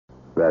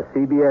The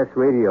CBS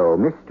Radio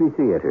Mystery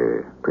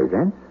Theater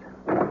presents...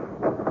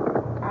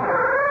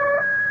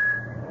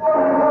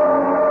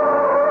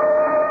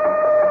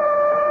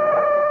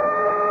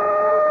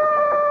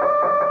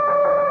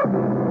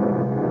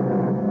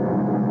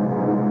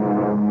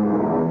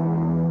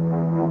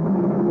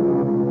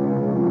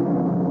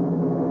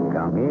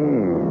 Come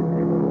in.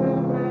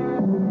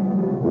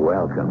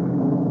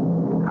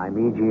 Welcome. I'm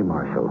E.G.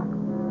 Marshall.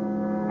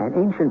 An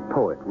ancient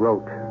poet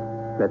wrote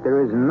that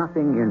there is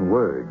nothing in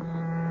words.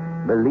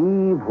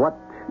 Believe what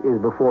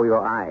is before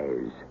your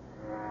eyes.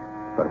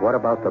 But what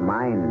about the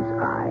mind's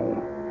eye?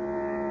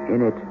 In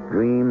it,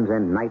 dreams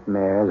and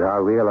nightmares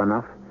are real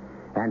enough,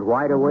 and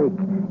wide awake,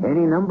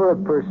 any number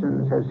of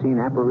persons have seen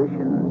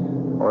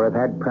apparitions or have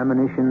had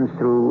premonitions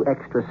through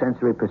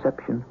extrasensory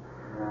perception.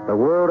 The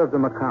world of the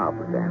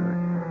macabre, then,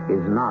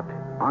 is not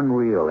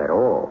unreal at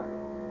all.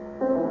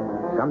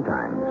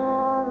 Sometimes,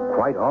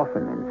 quite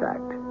often, in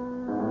fact,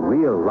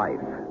 real life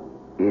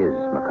is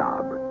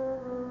macabre.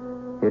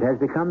 It has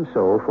become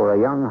so for a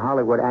young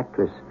Hollywood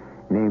actress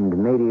named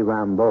Maidie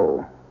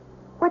Rambeau.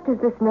 What does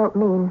this note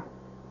mean?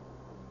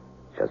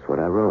 Just what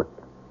I wrote.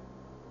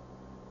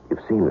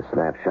 You've seen the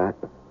snapshot.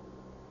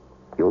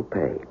 You'll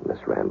pay, Miss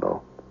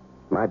Rambeau.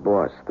 My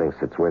boss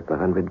thinks it's worth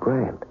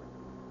 $100,000.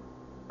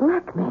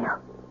 Blackmail.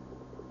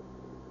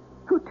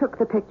 Who took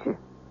the picture?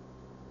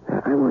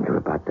 I wonder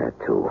about that,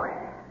 too.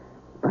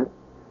 But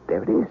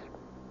there it is.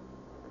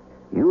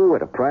 You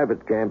at a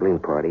private gambling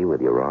party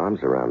with your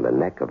arms around the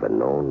neck of a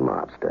known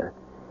mobster.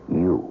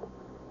 You,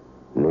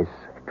 Miss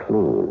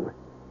Clean.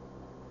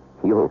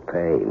 You'll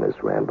pay, Miss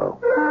Rambeau.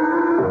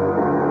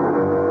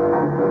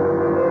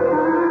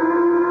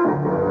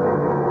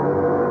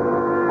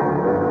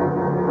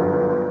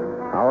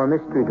 Our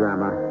mystery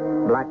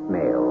drama,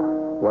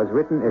 Blackmail, was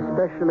written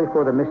especially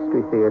for the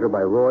Mystery Theater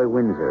by Roy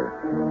Windsor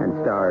and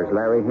stars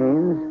Larry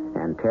Haynes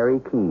and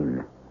Terry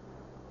Keane.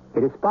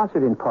 It is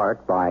sponsored in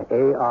part by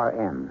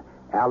ARM,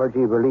 Allergy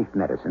Relief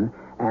Medicine,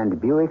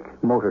 and Buick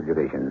Motor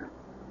Division.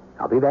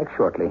 I'll be back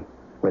shortly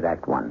with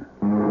Act One.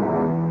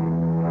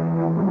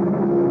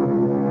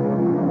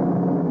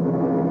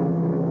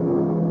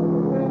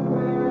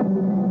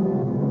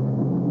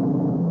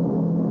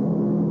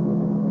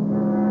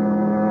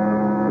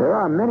 There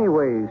are many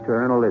ways to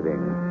earn a living,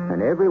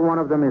 and every one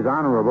of them is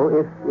honorable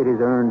if it is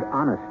earned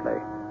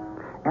honestly.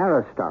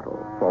 Aristotle,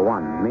 for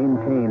one,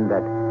 maintained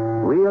that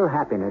real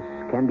happiness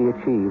can be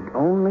achieved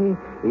only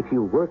if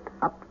you work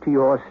up to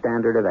your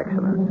standard of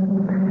excellence.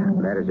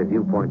 That is a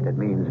viewpoint that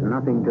means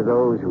nothing to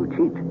those who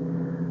cheat.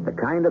 The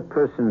kind of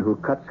person who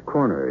cuts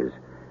corners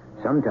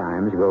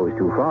sometimes goes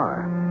too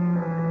far.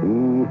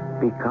 He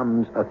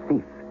becomes a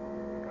thief.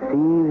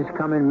 Thieves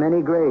come in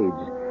many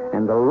grades,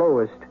 and the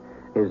lowest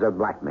is a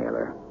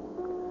blackmailer.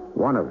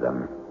 One of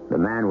them, the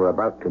man we're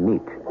about to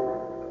meet,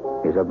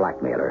 is a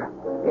blackmailer.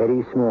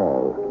 Eddie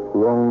Small,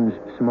 who owns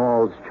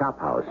Small's Chop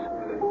House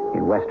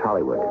in West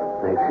Hollywood.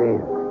 Maxie.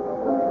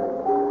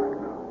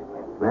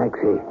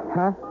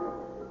 Huh?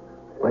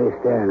 What are you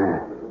staring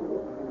at?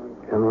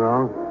 Something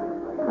wrong?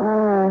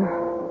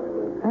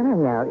 I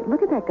don't know.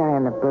 Look at that guy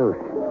in the booth.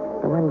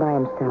 The one by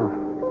himself.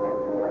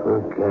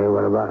 Okay,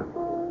 what about him?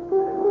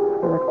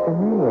 He looks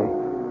familiar.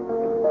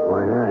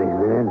 Why not? He's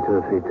been in 2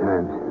 or 3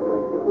 times.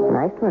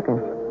 Nice looking.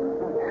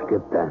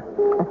 Skip that.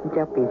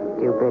 Don't be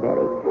stupid,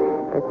 Eddie.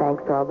 But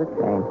thanks all the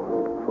same.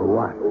 For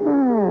what?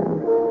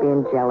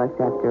 Being jealous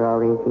after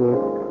all these years.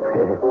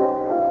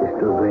 You're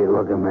still great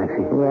looking,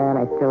 Maxie. Yeah, and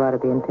I still ought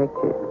to be in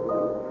pictures.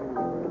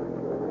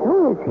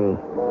 Who is he?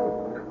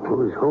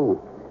 Who's who?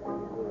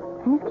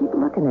 I just keep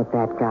looking at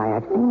that guy.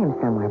 I've seen him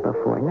somewhere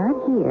before. Not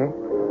here.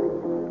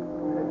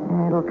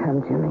 It'll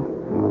come to me.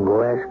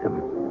 Go ask him.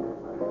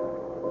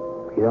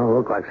 You don't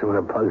look like some of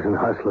the pugs and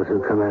hustlers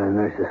who come in and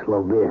nurse a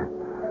slow beer.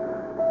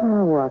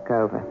 I'll walk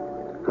over.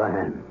 Go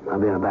ahead. I'll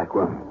be in the back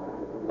room.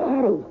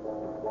 Eddie.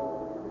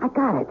 I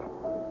got it.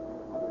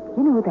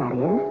 You know who that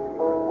is?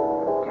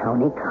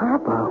 Tony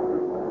Carbo.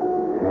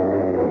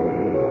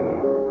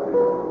 Hey.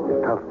 The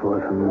tough boy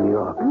from New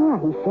York.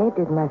 Yeah, he shaved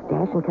his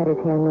mustache and cut his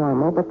hair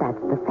normal, but that's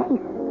the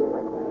face.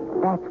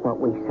 That's what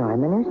we saw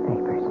in the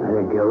newspapers. I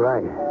think you're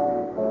right.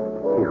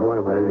 He's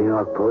wanted by the New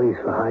York police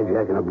for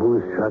hijacking a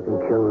booze truck and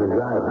killing the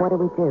driver. What do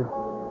we do?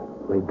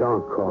 We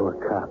don't call the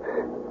cops.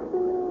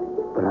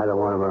 But I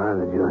don't want him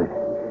around the joint.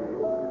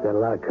 Got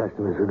a lot of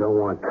customers who don't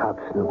want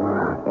cops snooping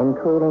around.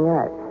 Including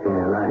us.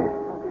 Yeah, right.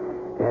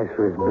 Ask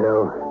for his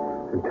bill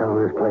and tell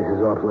him this place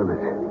is off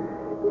limits.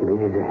 If he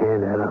needs a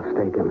hand out, I'll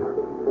stake him.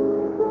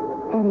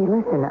 Eddie,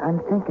 listen, I'm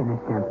thinking of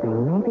something.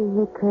 Maybe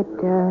he could,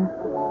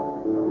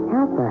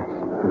 help us.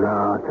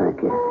 No,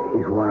 thank you.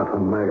 He's wanted for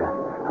murder.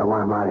 I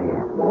want him out of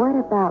here. What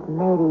about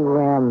Maidie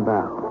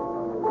Rambeau?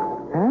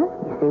 Huh?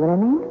 You see what I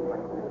mean?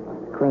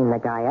 Clean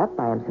the guy up,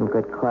 buy him some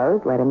good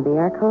clothes, let him be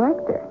our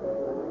collector.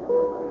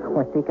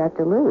 What's he got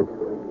to lose?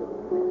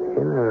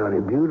 You're not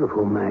only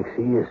beautiful,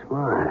 Maxie. You're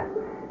smart.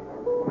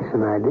 It's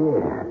an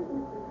idea.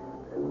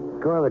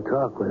 Go have a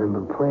talk with him,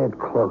 but play it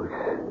close.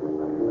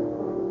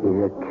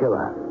 He's a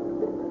killer.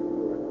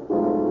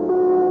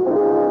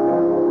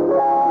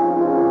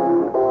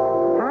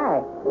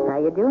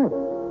 you doing?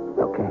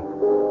 Okay.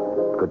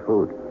 Good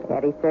food.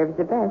 Eddie serves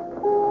the best.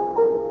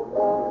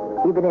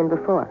 You've been in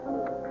before?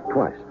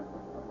 Twice.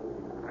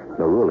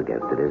 No rule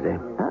against it, is there?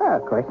 Oh,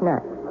 of course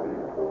not.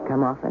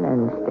 Come often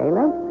and stay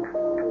late?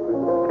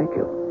 Thank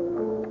you.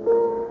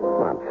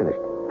 Well, I'm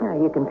finished. Oh,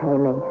 you can pay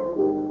me.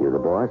 You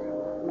the boss?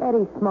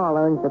 Eddie Small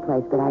owns the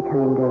place, but I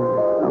kind of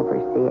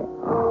oversee it.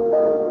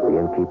 Oh, the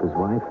innkeeper's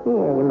wife?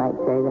 Yeah, you might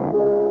say that.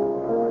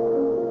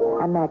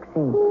 I'm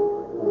Maxine.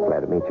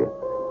 Glad to meet you.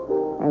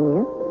 And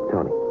you?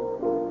 Tony.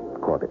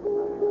 Corbett.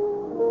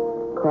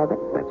 Corbett?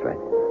 That's right.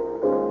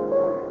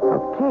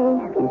 Okay,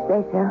 if you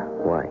say so.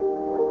 Why?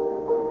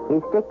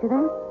 You stick to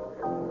that?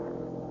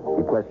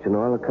 You question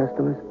all the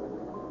customers?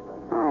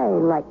 I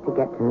like to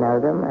get to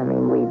know them. I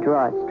mean, we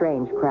draw a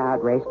strange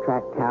crowd,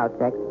 racetrack touts,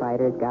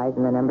 ex-fighters, guys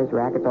in the numbers,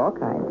 rackets, all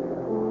kinds.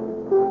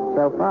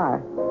 So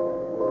far,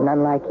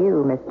 none like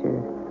you,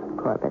 Mr.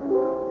 Corbett.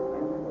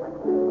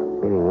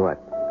 Meaning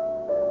what,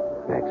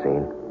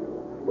 Maxine?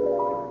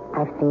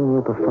 I've seen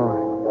you before.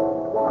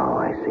 Oh,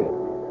 I see.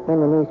 In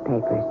the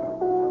newspapers.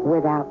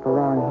 Without the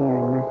long hair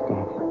and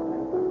mustache.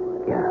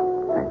 Yeah,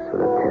 thanks for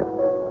the tip.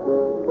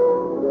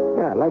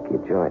 Yeah, I like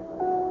your joint.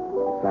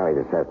 Sorry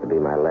this has to be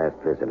my last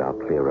visit. I'll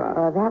clear out.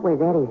 Oh, that was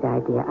Eddie's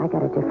idea. I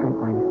got a different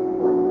one.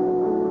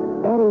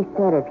 Eddie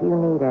said if you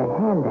need a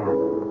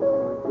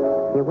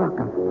handout, you're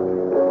welcome.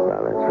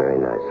 Well, that's very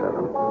nice of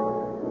him.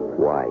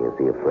 Why? Is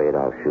he afraid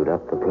I'll shoot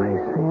up the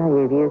place? Well,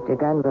 you've used a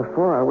gun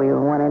before. We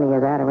don't want any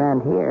of that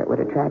around here. It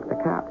would attract the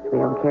cops. We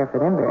don't care for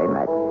them very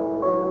much.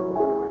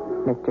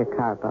 Mr.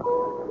 Carbo.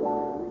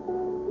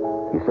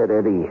 You said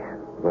Eddie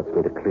wants me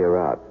to clear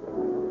out.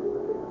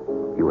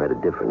 You had a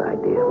different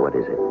idea. What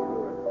is it?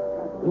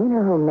 You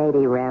know who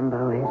Mady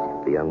Rambo is?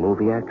 The young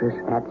movie actress?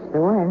 That's the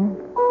one.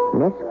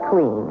 Miss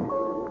Clean.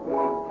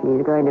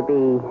 She's going to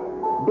be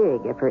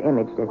big if her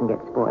image doesn't get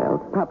spoiled.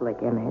 Public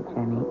image,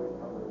 I mean.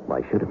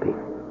 Why should it be?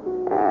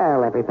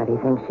 Well, everybody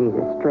thinks she's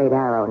a straight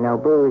arrow, no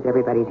booze,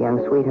 everybody's young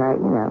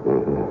sweetheart, you know.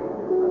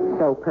 Mm-hmm.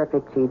 So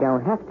perfect she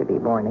don't have to be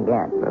born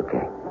again.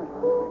 Okay.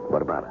 What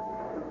about her?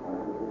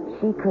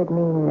 She could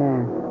mean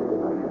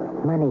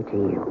money to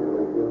you.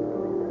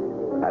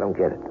 I don't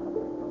get it.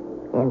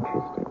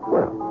 Interested?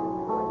 Well,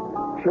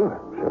 sure.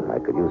 I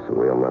could use some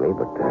real money,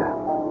 but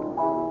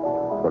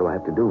what do I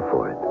have to do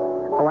for it?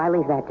 Oh, I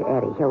leave that to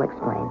Eddie. He'll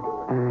explain.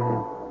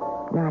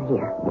 Not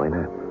here. Why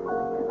not?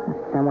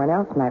 Someone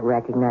else might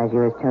recognize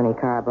you as Tony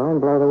Carbo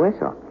and blow the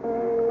whistle.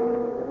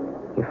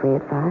 You free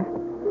at 5?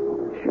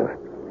 Sure.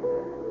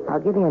 I'll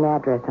give you an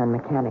address on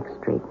Mechanic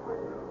Street.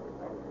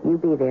 You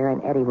be there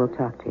and Eddie will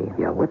talk to you.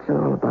 Yeah, what's it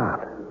all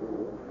about?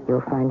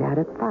 You'll find out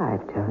at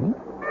 5, Tony.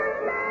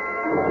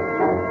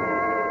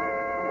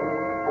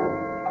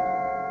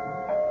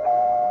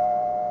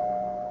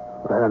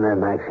 Right on there,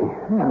 Maxie.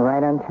 Oh,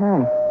 right on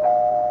time.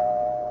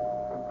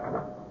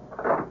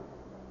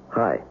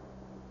 Hi.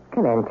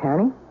 Come in,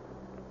 Tony.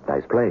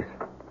 Nice place.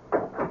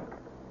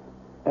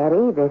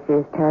 Eddie, this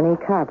is Tony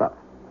Carbo.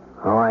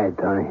 How are you,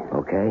 Tony?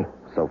 Okay,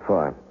 so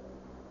far.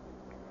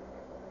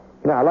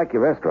 You know, I like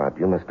your restaurant.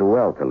 You must do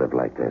well to live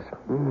like this.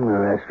 The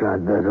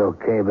restaurant does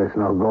okay, but it's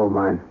no gold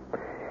mine.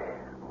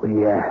 We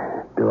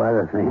do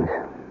other things.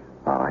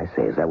 Oh, I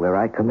see. Is that where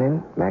I come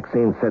in?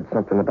 Maxine said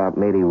something about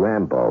Mady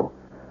Rambo.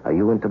 Are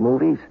you into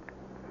movies?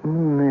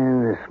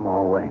 In a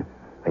small way.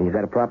 And you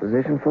got a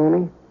proposition for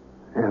me?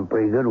 And a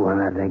pretty good one,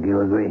 I think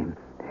you'll agree.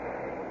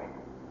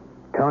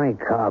 Tony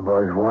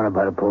Carbo is wanted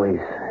by the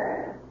police.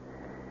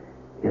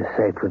 You're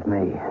safe with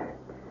me.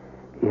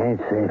 You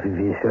ain't safe if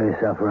you show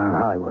yourself around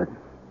Hollywood.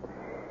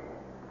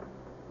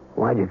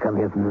 Why'd you come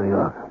here from New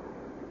York?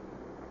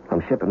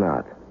 I'm shipping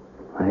out.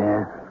 Oh,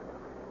 yeah?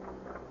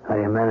 How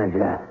do you manage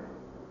that?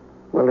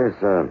 Well, this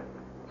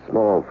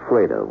small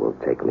freighter will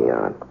take me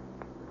on.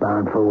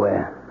 Bound for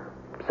where?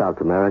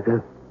 South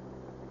America?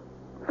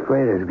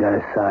 Freighter's got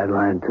a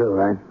sideline, too,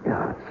 right?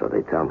 Yeah, so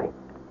they tell me.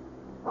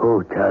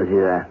 Who tells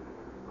you that?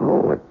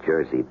 Oh, a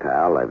Jersey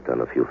pal I've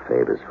done a few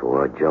favors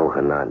for, Joe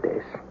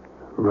Hernandez.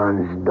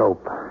 Runs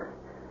dope.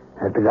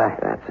 That the guy?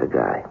 That's the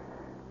guy.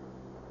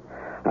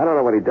 I don't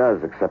know what he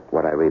does except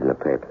what I read in the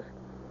papers.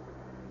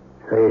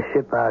 So you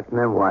ship out and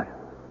then what?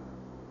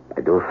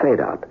 I do a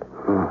fade out.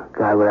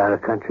 Guy without a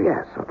country?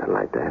 Yeah, something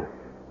like that.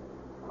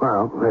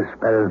 Well, that's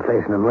better than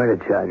facing a murder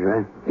charge,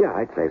 right? Yeah,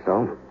 I'd say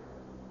so.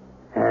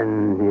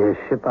 And you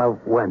ship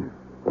out when?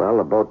 Well,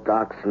 the boat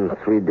docks in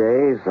 3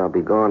 days. I'll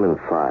be gone in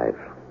 5.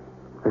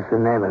 What's the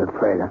name of the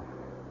freighter?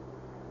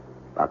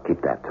 I'll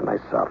keep that to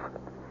myself.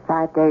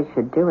 5 days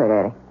should do it,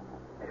 Eddie.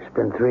 It's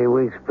been 3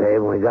 weeks, babe,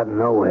 and we got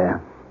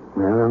nowhere. I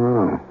don't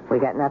know. We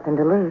got nothing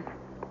to lose.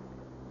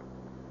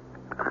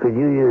 Could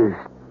you use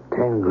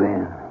 10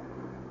 grand?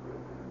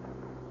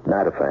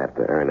 Not if I have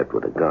to earn it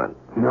with a gun.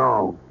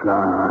 No,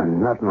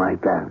 gun. Nothing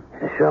like that.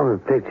 Show him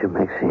the picture,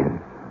 Maxine.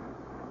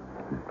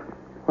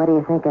 What do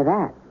you think of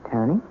that,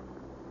 Tony?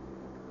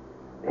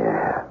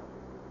 Yeah,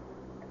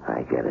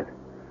 I get it.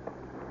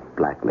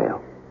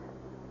 Blackmail.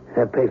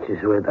 That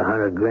picture's worth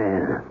 100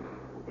 grand.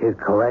 You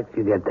collect,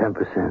 you get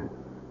 10%.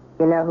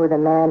 You know who the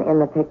man in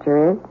the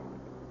picture is?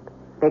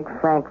 Big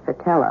Frank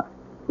Vitello,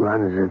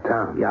 runs the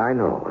town. Yeah, I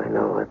know.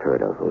 I've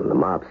heard of him, the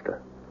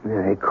mobster.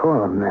 Yeah, they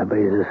call him that, but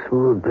he's a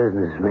smooth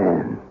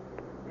businessman.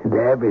 Into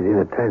everything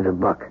that turns a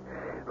buck.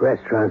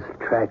 Restaurants,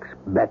 tracks,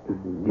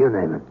 betting, you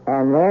name it.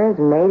 And there's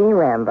Matey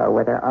Rambo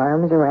with her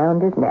arms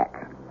around his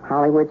neck.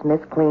 Hollywood's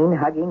Miss Clean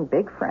hugging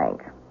Big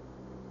Frank.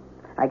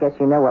 I guess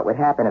you know what would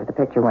happen if the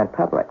picture went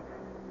public.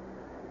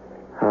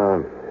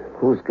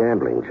 Whose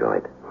gambling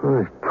joint?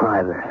 Well, it's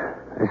private.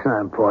 It's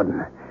not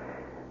important.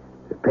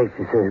 The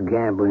picture says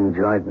gambling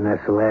joint, and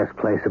that's the last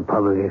place the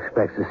public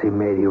expects to see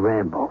Matey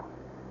Rambo.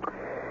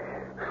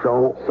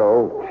 So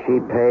she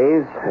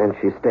pays and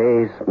she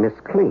stays Miss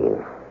Clean.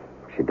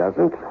 She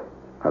doesn't,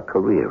 her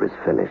career is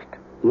finished.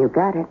 You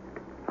got it.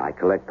 I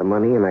collect the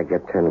money and I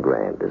get 10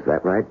 grand. Is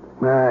that right?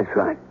 That's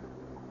right.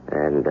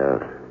 And,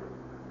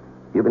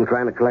 you've been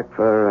trying to collect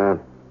for,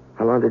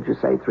 how long did you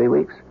say? 3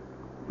 weeks?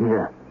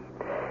 Yeah.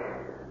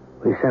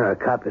 We sent her a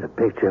copy of the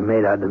picture and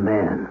made our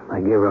demand. I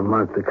gave her a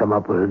month to come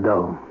up with the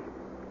dough.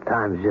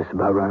 Time's just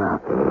about run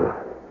out.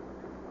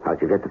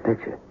 How'd you get the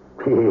picture?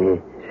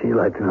 She'd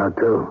like to know,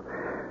 too.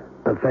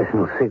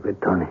 Professional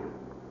secret, Tony.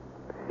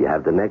 You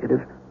have the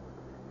negative?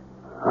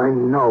 I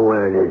know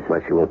where it is.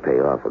 Well, she won't pay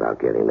off without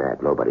getting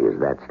that. Nobody is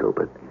that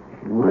stupid.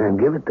 Well,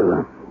 give it to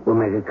her. We'll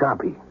make a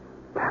copy.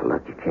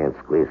 Look, you can't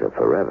squeeze her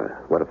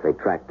forever. What if they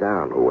track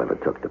down whoever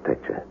took the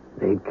picture?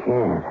 They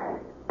can't.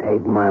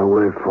 Take my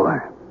word for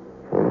it.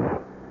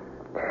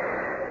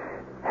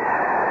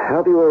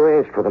 How do you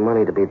arrange for the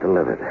money to be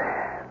delivered?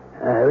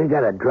 We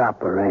got a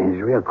drop arranged.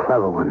 A real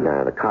clever one.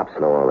 Nah, the cops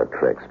know all the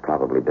tricks.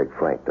 Probably Big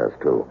Frank does,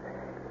 too.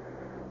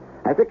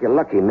 I think you're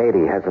lucky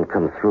Matey hasn't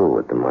come through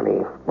with the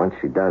money. Once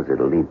she does,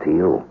 it'll lead to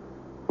you.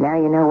 Now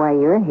you know why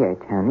you're here,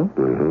 Tony.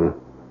 Mm-hmm.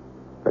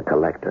 The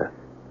collector.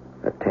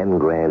 A 10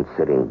 grand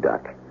sitting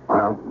duck.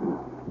 Well,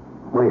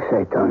 what do you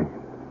say, Tony?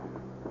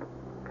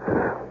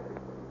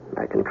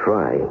 I can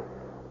try.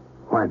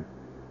 What?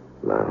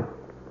 Well,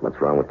 what's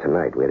wrong with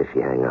tonight? Where does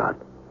she hang out?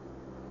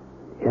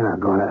 You're not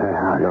going to her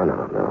house?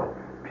 No.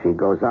 She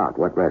goes out.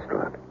 What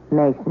restaurant?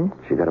 Mason's.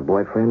 She got a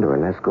boyfriend or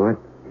an escort?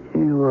 She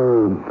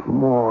was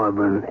more of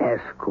an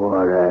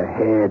escort, a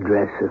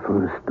hairdresser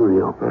from the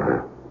studio.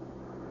 Uh-huh.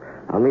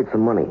 I'll need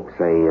some money.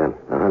 Say,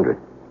 100.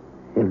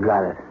 You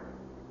got it.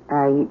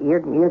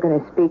 You're going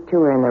to speak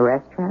to her in the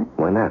restaurant?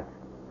 Why not?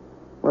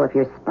 Well, if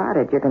you're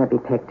spotted, you're going to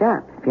be picked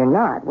up. If you're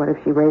not, what if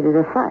she raises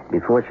a fuss?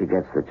 Before she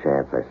gets the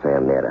chance, I say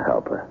I'm there to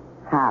help her.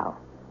 How?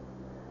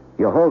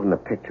 You're holding a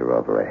picture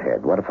over her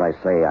head. What if I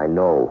say I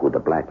know who the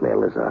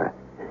blackmailers are?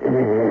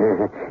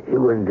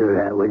 You wouldn't do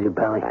that, would you,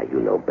 Pally?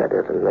 You know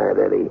better than that,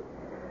 Eddie.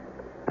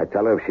 I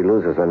tell her if she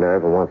loses her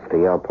nerve and wants to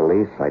yell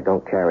police, I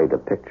don't carry the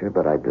picture,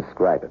 but I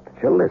describe it.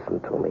 She'll listen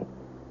to me.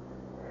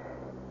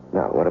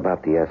 Now, what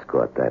about the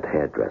escort, that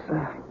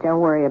hairdresser?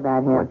 Don't worry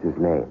about him. What's his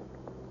name?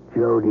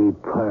 Jody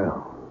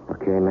Pearl.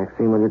 Okay,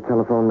 Maxine, will you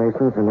telephone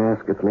Mason's and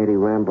ask if Matey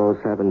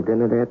Rambo's having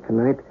dinner there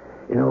tonight?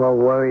 You know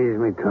what worries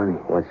me, Tony?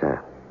 What's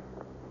that?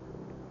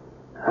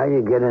 How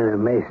you get into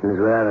Mason's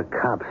without a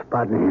cop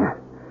spotting you?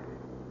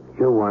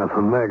 You're wanted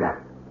for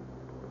murder.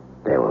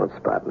 They won't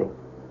spot me.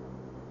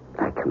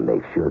 I can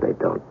make sure they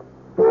don't.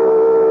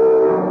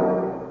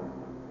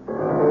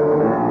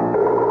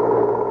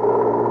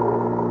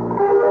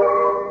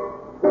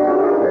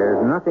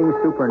 There's nothing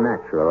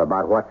supernatural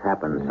about what's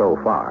happened so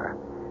far.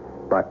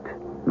 But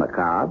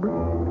macabre?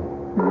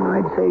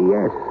 I'd say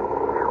yes.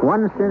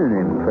 One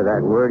synonym for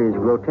that word is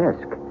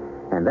grotesque.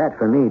 And that,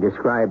 for me,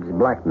 describes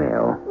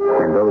blackmail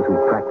and those who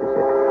practice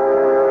it.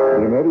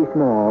 In Eddie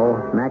Small,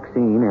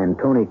 Maxine, and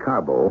Tony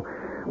Carbo,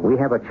 we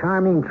have a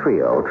charming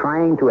trio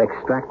trying to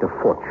extract a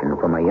fortune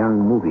from a young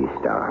movie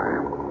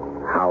star.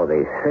 How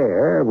they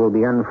fare will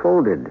be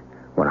unfolded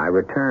when I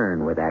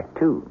return with Act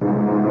Two.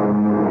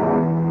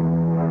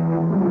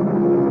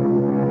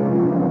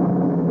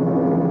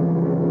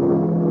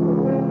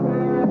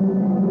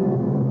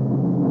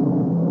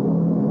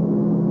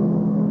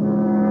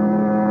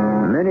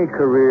 Many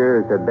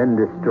careers have been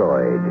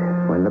destroyed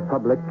when the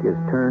public is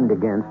turned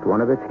against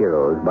one of its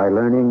heroes by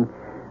learning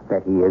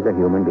that he is a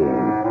human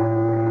being.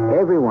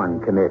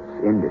 Everyone commits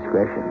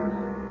indiscretions.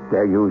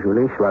 They're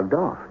usually shrugged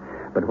off.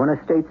 But when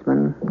a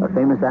statesman, a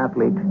famous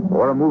athlete,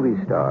 or a movie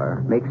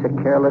star makes a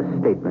careless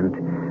statement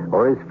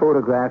or is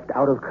photographed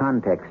out of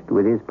context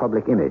with his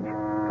public image,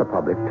 the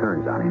public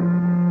turns on him.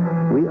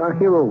 We are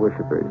hero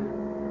worshippers.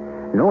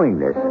 Knowing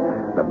this,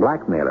 the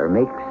blackmailer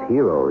makes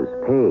heroes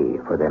pay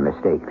for their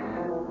mistakes,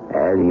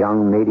 as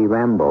young Matey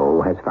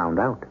Rambo has found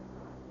out.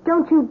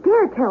 Don't you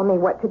dare tell me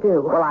what to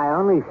do. Well, I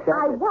only said...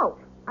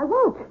 I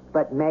won't.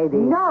 But maybe...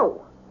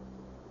 No.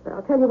 But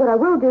I'll tell you what I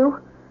will do.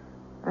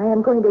 I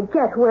am going to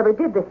get whoever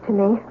did this to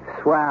me.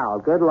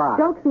 Swell. Good luck.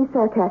 Don't be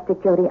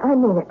sarcastic, Jody. I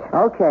mean it.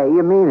 Okay,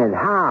 you mean it.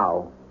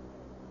 How?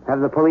 Have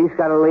the police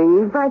got to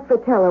leave? Frank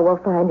Vitello will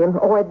find him,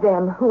 or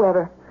them,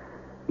 whoever.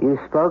 You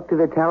spoke to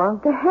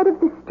Vitello? The head of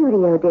the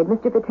studio did.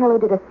 Mr. Vitello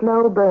did a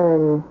slow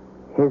burn.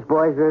 His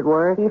boys are at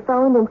work? He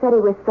phoned and said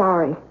he was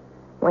sorry.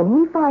 When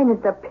he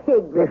finds the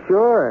pig... Yeah,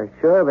 sure,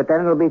 but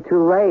then it'll be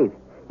too late.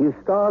 You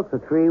stalled for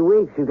 3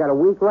 weeks. You've got a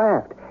week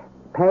left.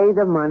 Pay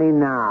the money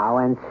now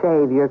and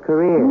save your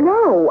career.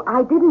 No,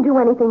 I didn't do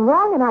anything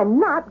wrong, and I'm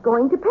not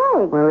going to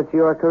pay. Well, it's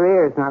your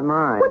career. It's not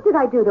mine. What did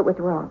I do that was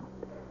wrong?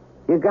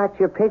 You got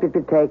your picture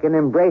taken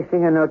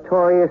embracing a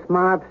notorious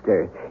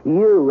mobster.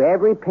 You,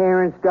 every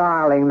parent's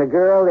darling, the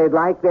girl they'd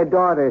like their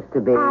daughters to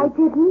be. I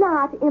did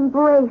not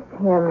embrace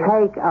him.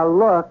 Take a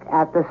look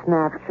at the I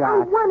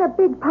snapshot. won a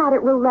big pot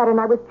at roulette, and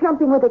I was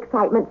jumping with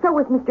excitement. So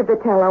was Mr.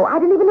 Vitello. I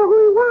didn't even know who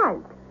he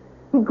was.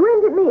 He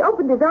grinned at me,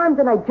 opened his arms,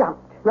 and I jumped.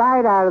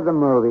 Right out of the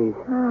movies.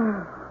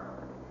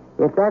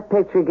 If that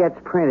picture gets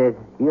printed,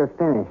 you're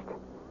finished.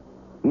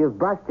 You've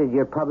busted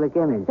your public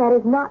image. That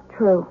is not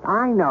true.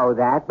 I know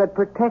that, but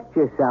protect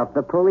yourself.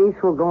 The police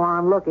will go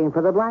on looking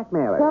for the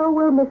blackmailer. So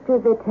will Mr.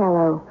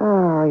 Vitello.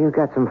 Oh, you've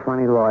got some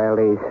funny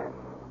loyalties.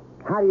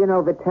 How do you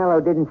know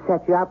Vitello didn't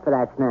set you up for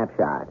that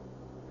snapshot?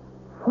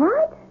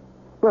 What?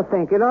 Well,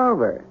 think it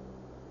over.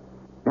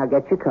 Now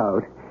get your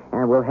coat,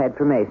 and we'll head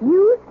for Mason.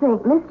 You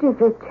think Mr.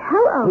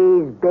 Vitello...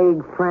 He's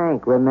Big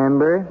Frank,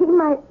 remember? He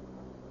might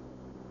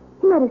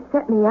have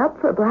set me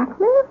up for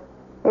blackmail?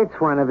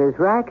 It's one of his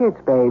rackets,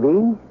 baby.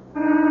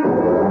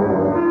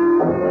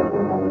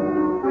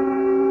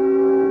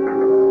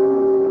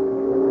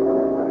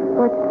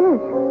 What's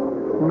this?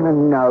 A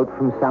note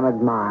from some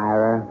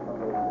admirer.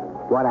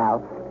 What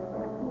else?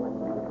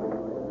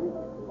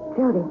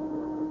 Jody.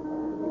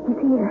 He's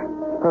here.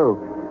 Who?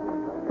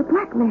 The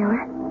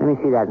blackmailer. Let me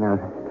see that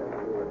note.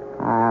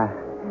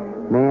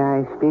 May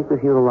I speak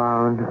with you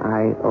alone?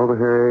 I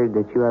overheard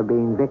that you are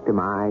being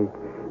victimized.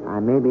 I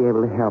may be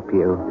able to help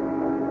you.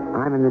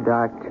 I'm in the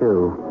dark,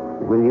 too.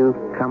 Will you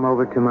come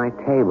over to my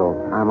table?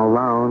 I'm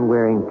alone,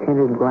 wearing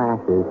tinted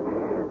glasses.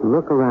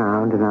 Look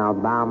around, and I'll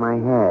bow my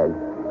head.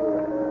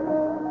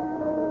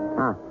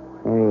 Ah,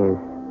 there he is.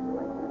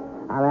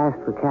 I'll ask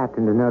the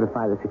captain to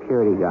notify the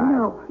security guard.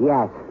 No.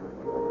 Yes.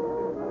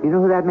 You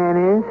know who that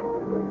man is?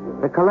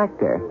 The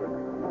collector.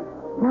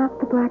 Not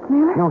the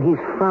blackmailer? No, he's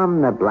from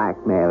the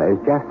blackmailers.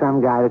 Just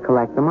some guy to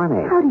collect the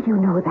money. How do you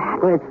know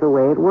that? Well, it's the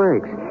way it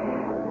works.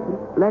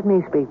 Let me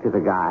speak to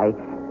the guy,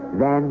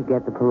 then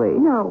get the police.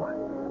 No.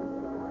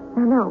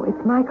 No,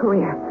 it's my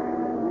career.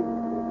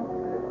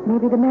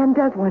 Maybe the man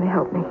does want to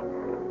help me.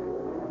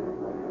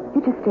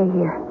 You just stay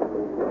here.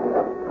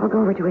 I'll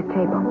go over to his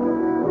table.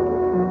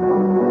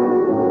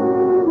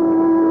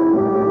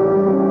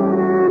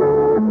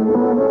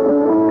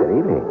 Good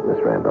evening, Miss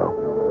Rambo.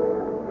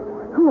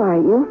 Who are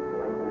you?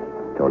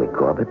 Tony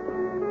Corbett.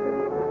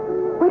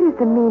 What is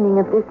the meaning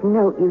of this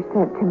note you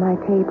sent to my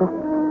table?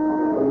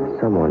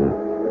 Someone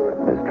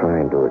is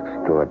trying to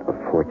extort a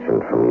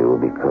fortune from you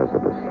because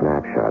of a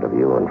snapshot of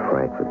you and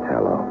Frank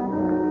Vitello.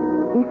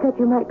 You said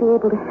you might be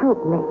able to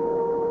help me.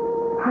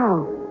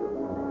 How?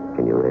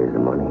 Can you raise the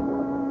money?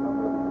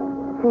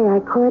 Say I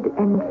could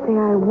and say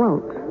I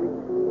won't.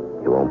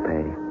 You won't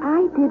pay?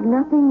 I did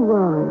nothing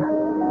wrong.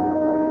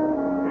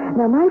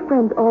 Now, my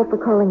friend's all for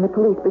calling the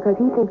police because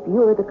he thinks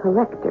you're the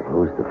collector.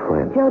 Who's the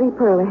friend? Jody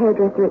Pearl, a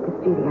hairdresser at the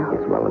studio.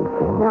 He's well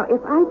informed. Now,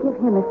 if I give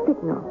him a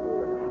signal,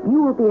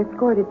 you will be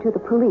escorted to the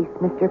police,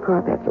 Mr.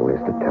 Corbett. That's a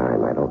waste of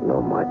time. I don't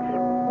know much.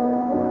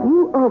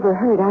 You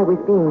overheard I was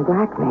being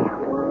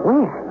blackmailed.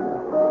 Where?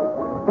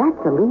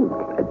 That's a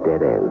lead. A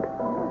dead end.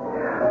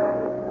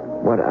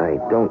 What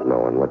I don't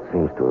know and what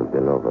seems to have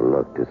been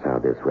overlooked is how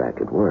this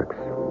racket works.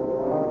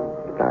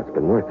 Now, it's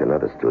been worked in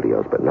other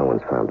studios, but no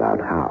one's found out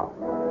how.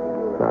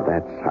 Now,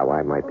 that's how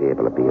I might be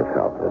able to be of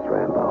help, Miss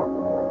Rambo.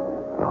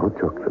 Now, who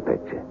took the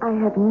picture? I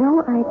have no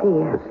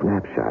idea. The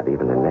snapshot,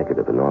 even the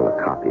negative and all the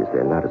copies,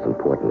 they're not as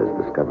important as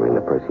discovering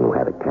the person who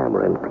had a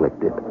camera and clicked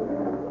it.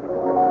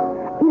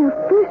 You know,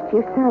 first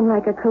you sound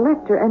like a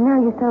collector, and now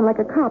you sound like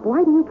a cop.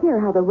 Why do you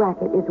care how the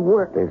racket is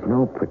worked? There's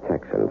no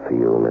protection for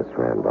you, Miss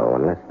Rambo,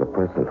 unless the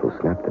person who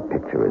snapped the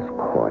picture is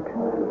caught.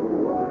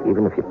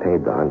 Even if you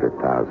paid the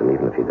 $100,000,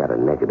 even if you got a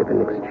negative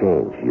in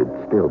exchange, you'd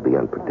still be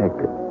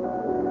unprotected.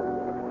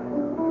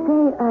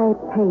 Say I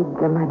paid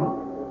the money.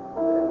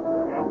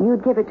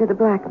 You'd give it to the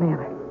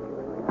blackmailer.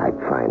 I'd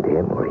find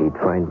him or he'd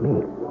find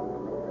me.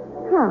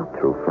 How?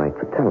 Through Frank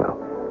Vitello.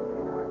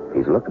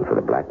 He's looking for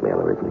the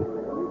blackmailer, isn't he?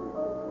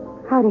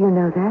 How do you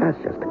know that?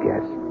 That's just a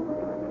guess.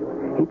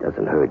 He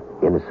doesn't hurt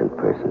innocent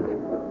persons.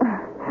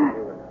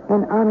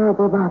 An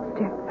honorable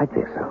mobster. I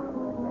think so.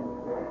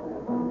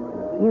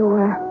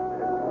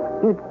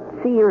 You'd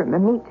see her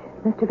meet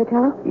Mr.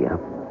 Vitello? Yeah.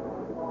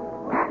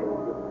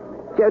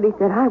 Jody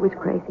said I was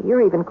crazy.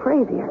 You're even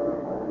crazier.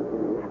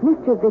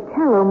 Mr.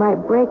 Vitello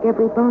might break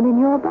every bone in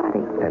your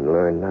body. And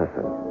learn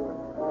nothing.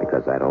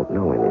 Because I don't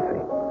know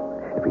anything.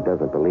 If he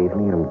doesn't believe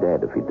me, I'm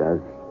dead. If he does,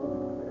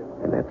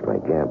 and that's my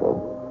gamble,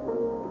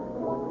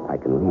 I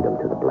can lead him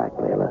to the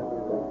blackmailer.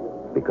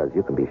 Because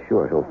you can be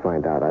sure he'll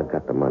find out I've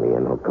got the money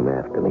and he'll come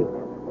after me.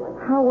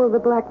 How will the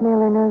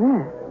blackmailer know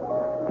that?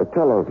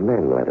 Vitello's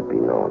men let it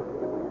be known.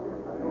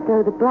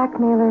 So the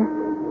blackmailer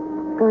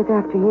goes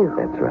after you.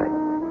 That's right.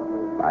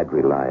 I'd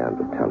rely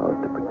on Vitello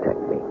to protect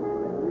me.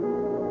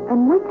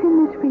 And what's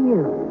in this for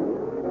you?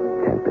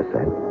 10%.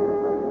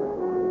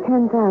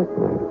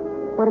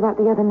 10,000. What about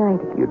the other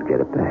 90? You'd get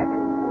it back.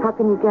 How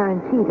can you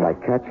guarantee By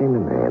that? catching the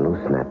man who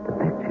snapped the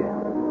picture.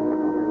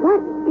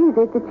 What is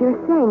it that you're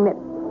saying? That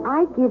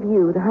I give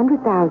you the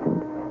 100,000.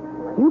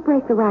 You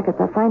break the racket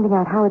by finding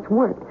out how it's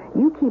worked.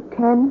 You keep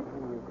 10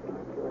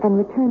 and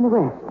return the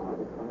rest.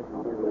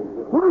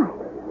 Why?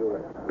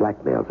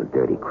 Blackmail's a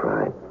dirty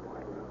crime.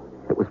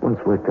 It was once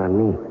worked on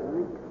me.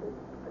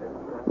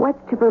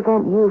 What's to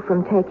prevent you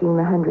from taking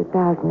the 100,000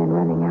 and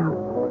running out?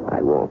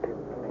 I won't.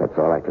 That's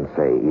all I can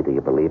say. Either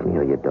you believe me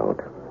or you don't.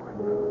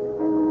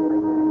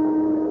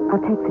 I'll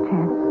take the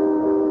chance.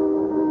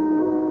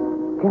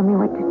 Tell me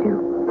what to do.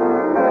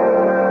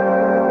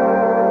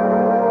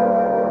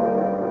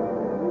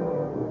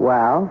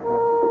 Well,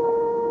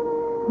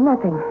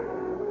 Nothing.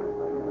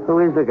 who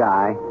is the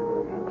guy?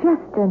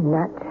 Just a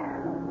nut.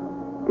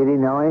 Did he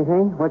know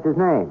anything? What's his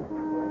name?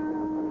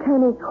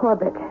 Tony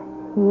Corbett.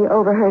 He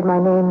overheard my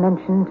name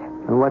mentioned.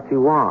 And what's he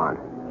want?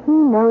 He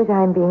knows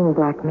I'm being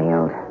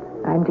blackmailed.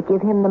 I'm to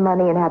give him the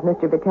money and have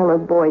Mr.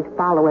 Vitello's boys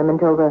follow him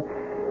until the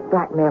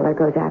blackmailer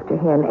goes after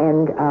him.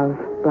 End of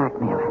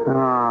blackmailer.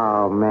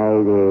 Oh,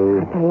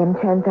 matey. I pay him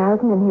 10,000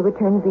 and he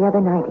returns the other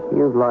 90.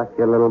 You've lost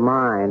your little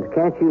mind.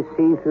 Can't you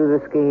see through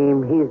the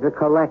scheme? He's the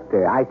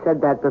collector. I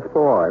said that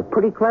before.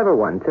 Pretty clever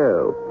one,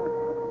 too.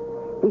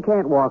 He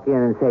can't walk in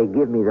and say,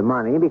 give me the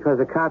money, because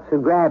the cops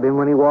would grab him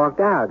when he walked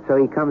out. So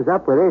he comes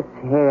up with this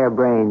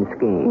harebrained He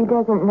scheme.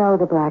 doesn't know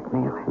the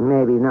blackmailer.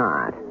 Maybe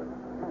not.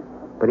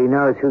 But he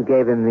knows who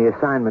gave him the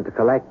assignment to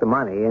collect the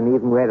money and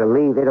even where to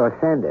leave it or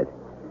send it.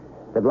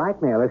 The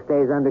blackmailer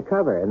stays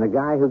undercover, and the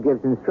guy who gives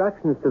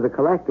instructions to the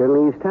collector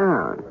leaves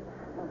town.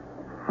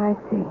 I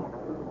see.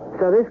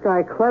 So this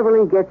guy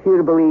cleverly gets you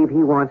to believe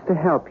he wants to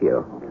help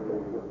you.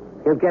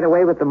 He'll get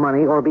away with the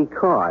money or be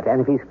caught.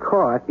 And if he's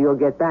caught, you'll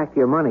get back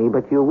your money,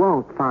 but you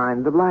won't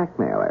find the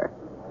blackmailer.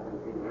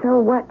 So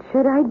what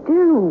should I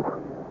do?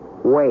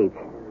 Wait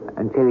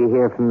until you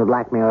hear from the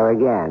blackmailer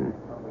again.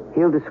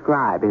 He'll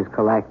describe his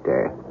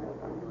collector.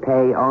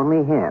 Pay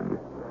only him.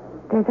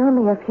 There's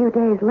only a few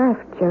days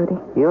left, Jody.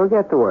 You'll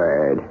get the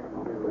word.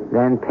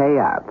 Then pay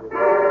up.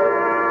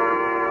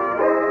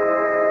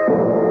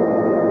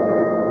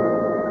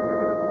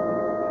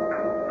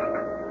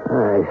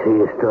 I see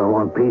you still in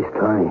one piece,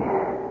 Tony.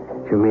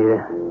 Did you meet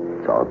her?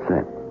 It's all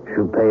set.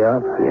 She'll pay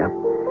off? Yep.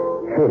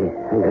 Hey,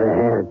 I gotta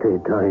hand it to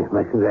you, Tony.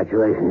 My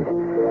congratulations.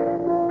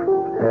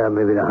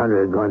 Maybe the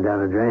 100 going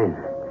down the drain.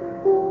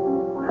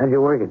 How'd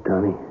you work it,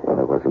 Tony? Well,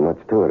 there wasn't much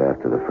to it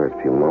after the first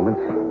few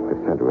moments. I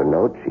sent her a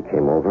note. She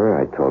came over.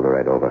 I told her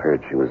I'd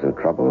overheard she was in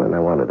trouble, and I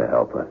wanted to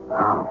help her.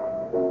 How?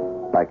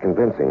 By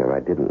convincing her I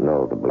didn't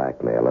know the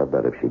blackmailer,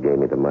 but if she gave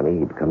me the money,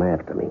 he'd come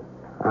after me.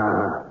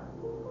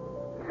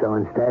 So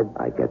instead?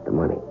 I get the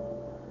money.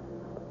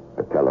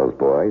 The Pello's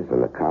boys and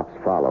the cops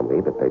follow me,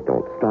 but they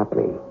don't stop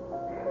me.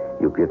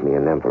 You give me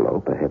an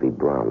envelope, a heavy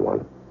brown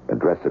one.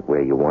 Address it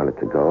where you want it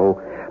to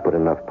go. Put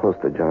enough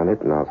postage on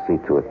it, and I'll see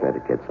to it that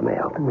it gets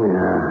mailed.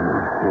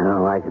 Nah, I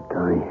don't like it,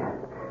 Tony.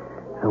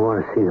 I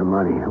want to see the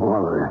money,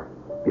 all of it.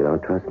 You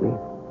don't trust me?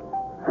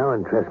 I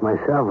wouldn't trust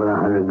myself with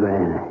 100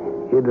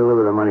 grand. You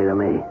deliver the money to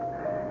me.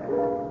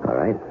 All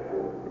right.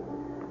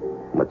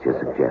 What's your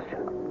suggestion?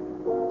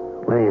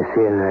 When are you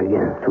seeing her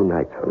again? 2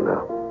 nights from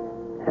now.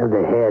 Have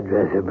the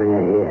hairdresser bring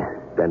her here.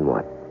 Then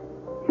what?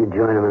 You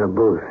join him in a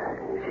booth.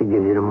 She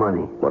gives you the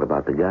money. What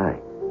about the guy?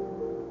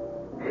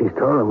 She's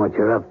told him what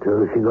you're up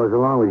to. She goes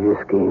along with your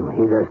scheme.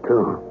 He does,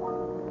 too.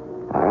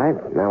 All right.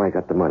 Now I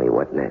got the money.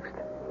 What next?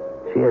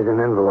 She has an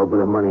envelope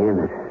with the money in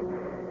it.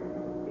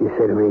 You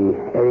say to me,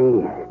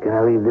 Eddie, can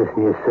I leave this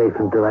in your safe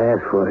until I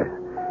ask for it?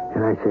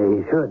 And I say,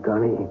 sure,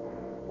 Tony.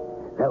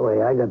 That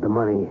way I got the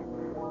money,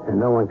 and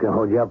no one can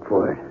hold you up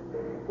for it.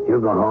 You'll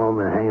go home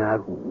and hang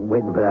out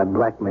waiting for that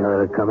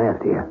blackmailer to come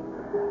after you.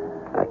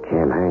 I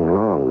can't hang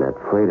long. That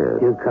freighter...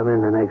 You come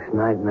in the next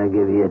night, and I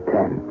give you a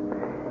 10.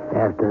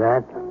 After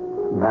that,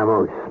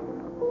 vamos.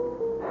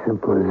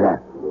 Simple as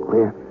that.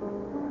 Clear?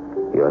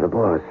 You're the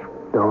boss.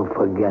 Don't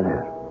forget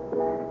it.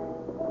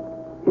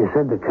 You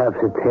said the cops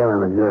are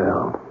tailing a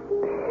girl.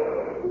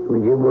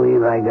 Would you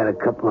believe I got a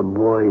couple of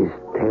boys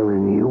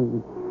tailing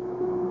you?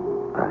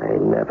 I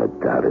never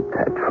doubted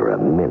that for a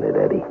minute,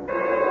 Eddie.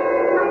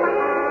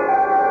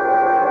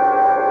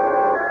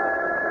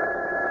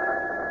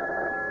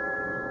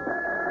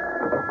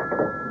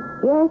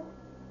 Yes?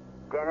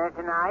 Dinner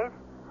tonight?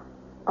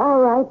 All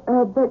right,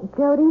 but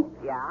Jody,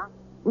 Yeah?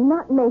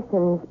 not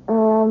Mason's.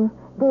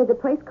 There's a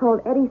place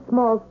called Eddie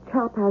Small's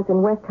Chop House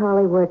in West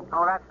Hollywood.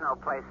 Oh, that's no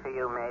place for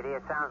you, matey.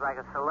 It sounds like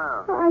a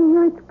saloon. I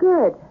hear it's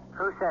good.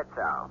 Who said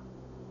so?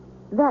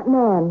 That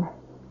man.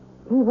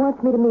 He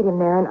wants me to meet him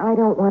there, and I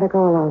don't want to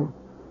go alone.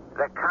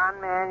 The con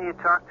man you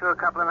talked to a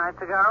couple of nights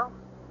ago?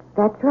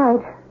 That's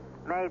right.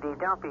 Matey,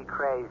 don't be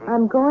crazy.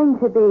 I'm going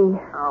to be.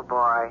 Oh,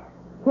 boy.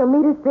 He'll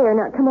meet us there.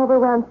 Now, come over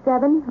around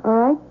 7, all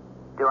right?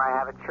 Do I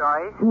have a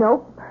choice?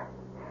 Nope.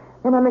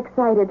 And I'm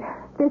excited.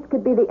 This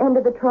could be the end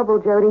of the trouble,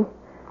 Jody.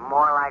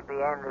 More like the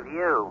end of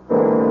you.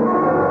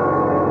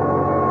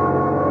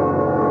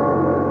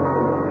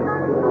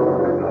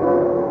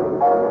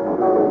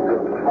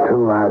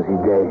 2 lousy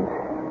days.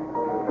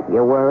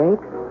 You worried?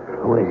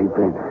 Where's he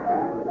been?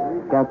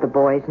 Don't the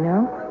boys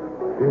know?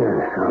 Yeah,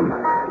 some.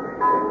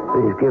 But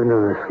he's given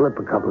them the slip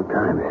a couple of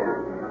times.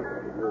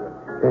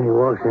 Then he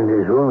walks into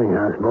his rooming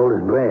house, bold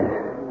as brass.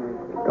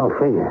 Don't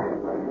figure.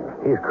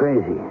 He's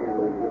crazy.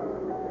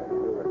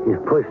 He's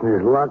pushing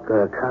his luck,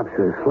 or the cops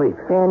are asleep.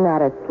 They're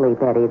not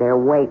asleep, Eddie. They're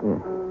waiting.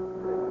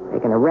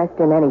 They can arrest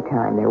him any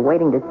time. They're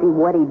waiting to see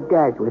what he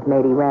does with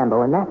Matey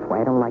Rambo, and that's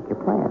why I don't like your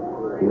plan.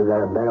 You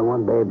got a better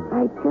one, babe?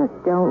 I just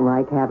don't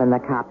like having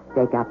the cops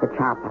stake out the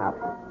chop house.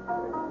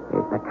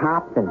 There's the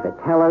cops and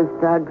Vitello's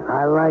thugs.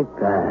 I like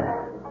that.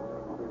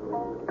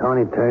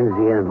 Tony turns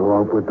the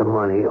envelope with the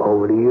money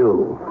over to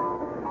you.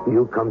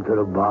 You come to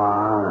the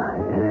bar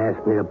and ask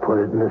me to put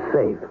it in the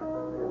safe.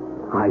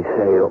 I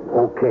say,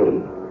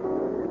 okay.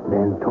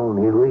 Then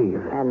Tony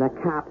leaves. And the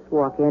cops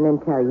walk in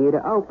and tell you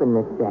to open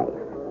the safe.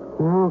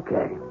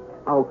 Okay.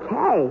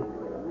 Okay.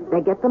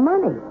 They get the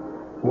money.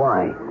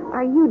 Why?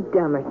 Are you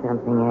dumb or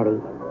something,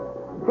 Eddie?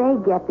 They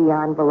get the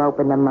envelope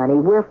and the money.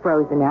 We're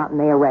frozen out and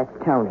they arrest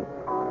Tony.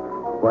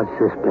 What's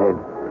this,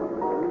 babe?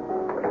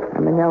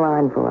 A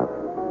manila envelope.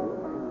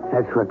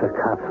 That's what the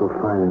cops will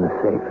find in the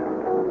safe.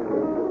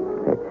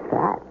 It's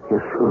fat.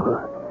 You're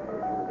sure?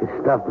 It's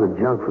stuffed with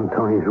junk from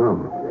Tony's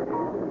room.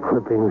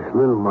 Clippings,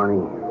 little money,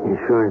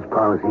 insurance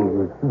policies,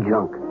 and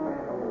junk.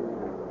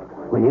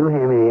 When you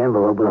hand me the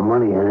envelope with the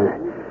money in it,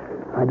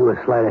 I do a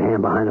sleight of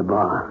hand behind the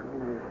bar.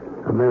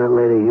 A minute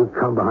later, you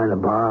come behind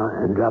the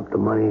bar and drop the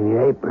money in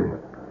your apron.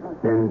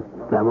 Then,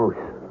 vamos.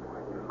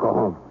 Go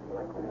home.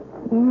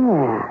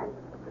 Yeah.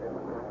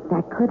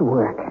 That could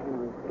work.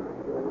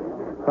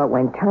 But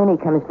when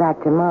Tony comes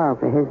back tomorrow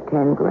for his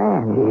 10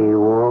 grand... He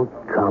won't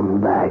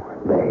come back,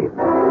 babe.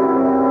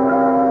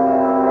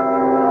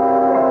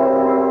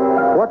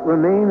 What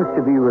remains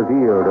to be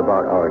revealed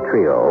about our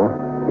trio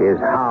is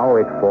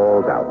how it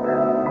falls out.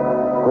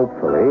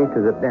 Hopefully to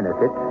the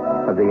benefit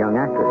of the young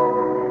actress.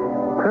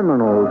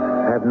 Criminals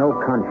have no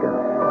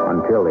conscience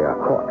until they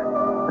are caught.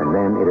 And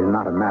then it is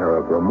not a matter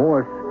of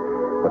remorse,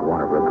 but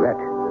one of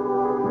regret.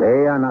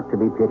 They are not to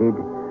be pitied.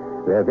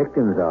 Their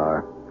victims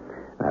are.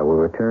 I will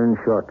return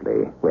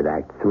shortly with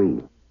Act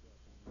 3.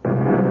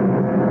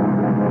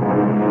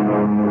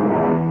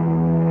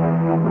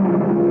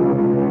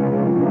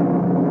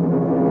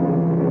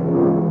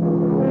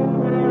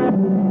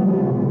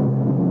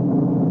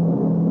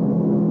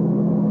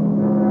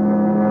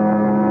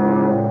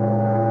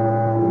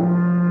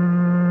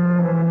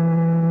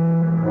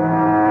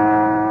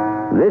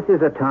 This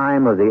is a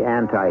time of the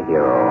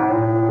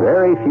anti-hero.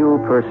 Very few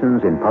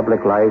persons in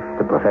public life,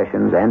 the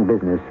professions, and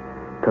business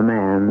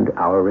command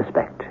our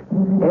respect.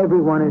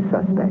 Everyone is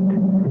suspect.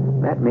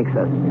 That makes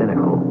us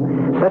cynical.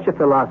 Such a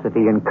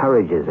philosophy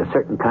encourages a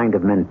certain kind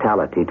of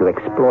mentality to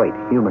exploit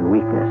human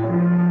weakness.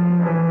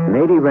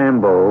 Matey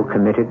Rambo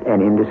committed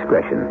an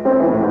indiscretion,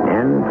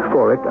 and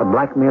for it, a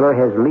blackmailer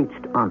has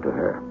leached onto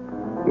her.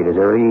 It is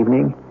early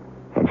evening,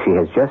 and she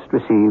has just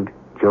received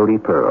Jody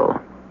Pearl.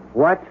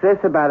 What's this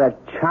about a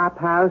chop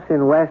house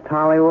in West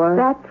Hollywood?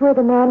 That's where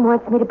the man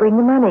wants me to bring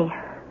the money.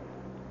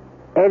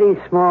 Eddie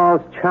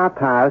Small's chop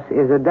house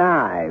is a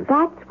dive.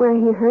 That's where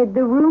he heard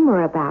the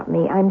rumor about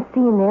me. I'm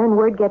seen there, and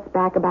word gets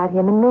back about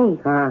him and me.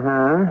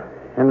 Uh-huh.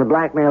 And the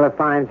blackmailer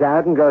finds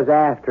out and goes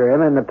after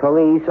him, and the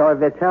police or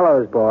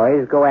Vitello's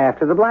boys go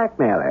after the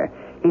blackmailer.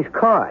 He's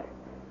caught.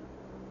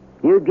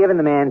 You've given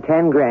the man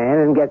 10 grand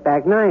and get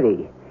back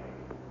 90.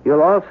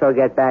 You'll also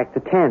get back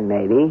the 10,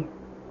 maybe.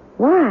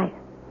 Why?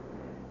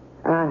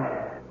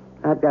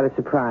 I've got a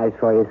surprise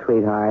for you,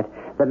 sweetheart.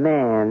 The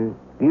man,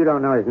 you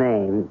don't know his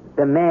name.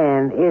 The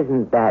man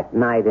isn't that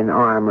knight in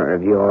armor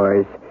of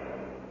yours.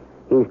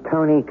 He's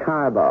Tony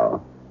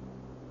Carbo.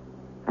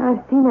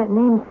 I've seen that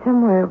name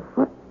somewhere.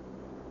 What?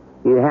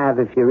 You have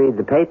if you read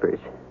the papers.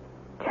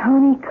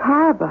 Tony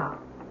Carbo.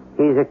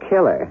 He's a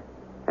killer,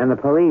 and the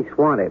police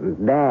want him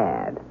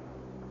bad.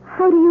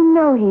 How do you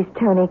know he's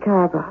Tony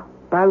Carbo?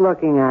 By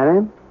looking at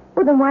him.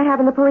 Well, then why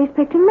haven't the police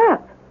picked him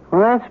up?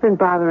 Well, that's been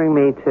bothering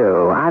me,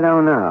 too. I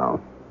don't know.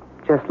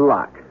 Just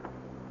luck.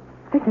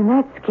 Listen,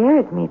 that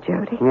scares me,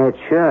 Jody. It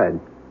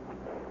should.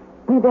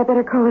 Maybe I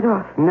better call it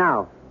off.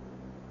 No.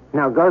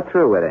 No, go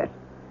through with it.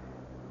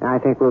 I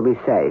think we'll be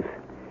safe.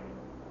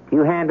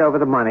 You hand over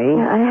the money.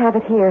 Yeah, I have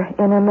it here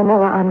in a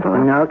manila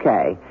envelope.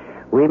 Okay.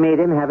 We meet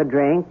him, have a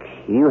drink.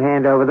 You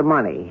hand over the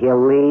money.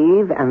 He'll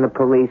leave, and the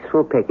police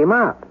will pick him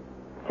up.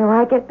 So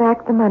I get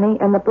back the money,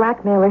 and the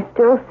blackmailer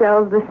still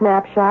sells the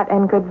snapshot,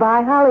 and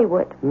goodbye,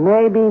 Hollywood.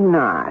 Maybe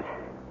not.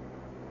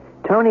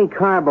 Tony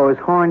Carbo is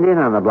horned in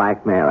on the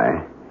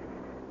blackmailer.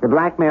 The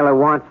blackmailer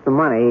wants the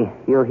money.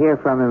 You'll hear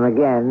from him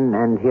again,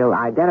 and he'll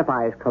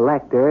identify his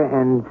collector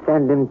and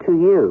send him to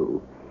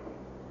you.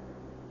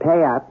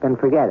 Pay up and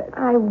forget it.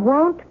 I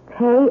won't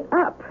pay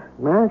up.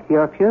 Well, it's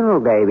your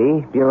funeral,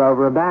 baby. You're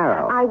over a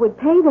barrel. I would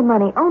pay the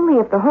money only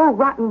if the whole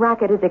rotten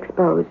racket is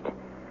exposed.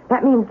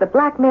 That means the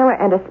blackmailer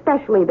and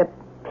especially the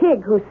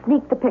pig who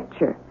sneaked the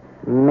picture.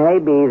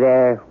 Maybe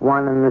they're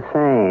one and the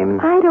same.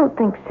 I don't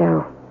think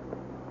so.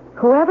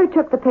 Whoever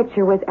took the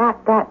picture was at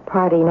that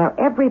party. Now,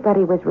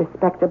 everybody was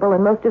respectable,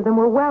 and most of them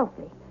were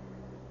wealthy.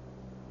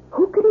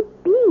 Who could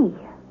it be?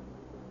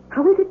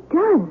 How is it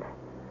done?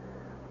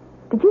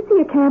 Did you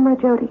see a camera,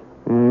 Jody?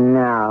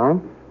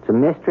 No. It's a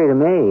mystery to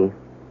me.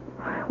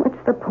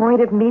 What's the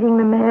point of meeting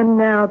the man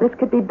now? This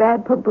could be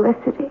bad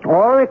publicity.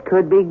 Or it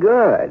could be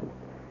good.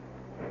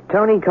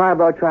 Tony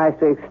Carbo tries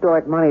to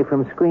extort money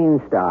from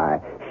Screen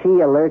Star. She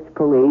alerts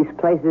police,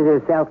 places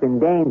herself in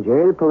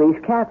danger. The police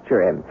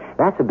capture him.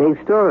 That's a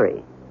big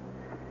story.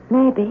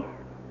 Maybe.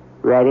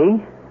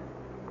 Ready?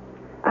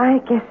 I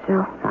guess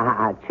so.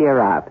 Cheer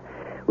up.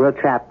 We'll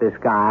trap this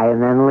guy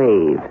and then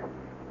leave.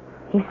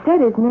 He said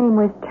his name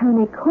was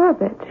Tony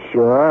Corbett.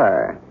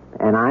 Sure.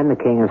 And I'm the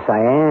king of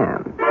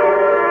Siam.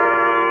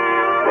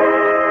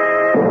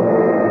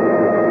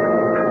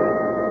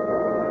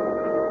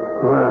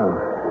 Well,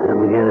 I'm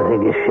beginning to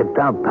think you're shipped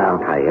out, pal.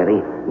 Hi,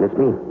 Eddie. Miss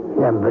me?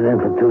 You haven't been in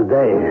for 2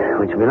 days.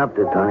 What you been up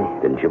to, Tony?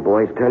 Didn't your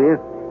boys tell you?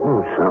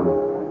 Some.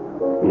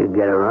 You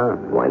get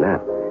around. Why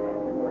not?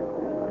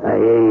 I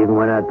even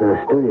went out to the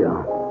studio.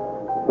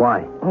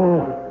 Why?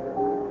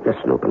 Just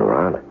snooping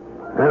around.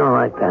 I don't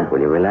like that. Will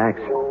you relax?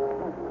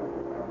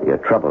 Your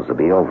troubles will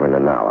be over in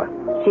an hour.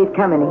 She's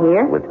coming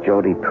here? With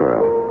Jody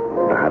Pearl.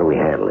 Now, how do we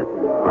handle it?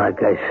 Like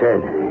I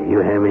said,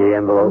 you hand me the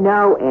envelope.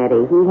 No,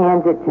 Eddie. He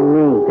hands it to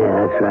me. Yeah,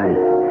 that's right.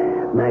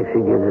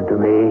 Maxie gives it to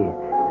me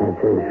and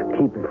says,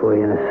 keep it for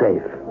you in a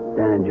safe.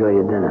 Then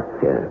enjoy your dinner.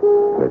 Yeah.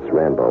 Miss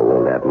Rambo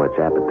won't have much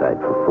appetite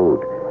for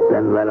food.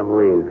 Then let them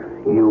leave.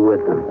 You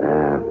with them.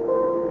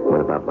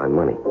 What about my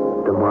money?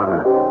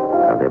 Tomorrow.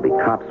 Now, there'll be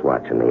cops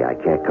watching me. I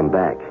can't come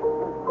back.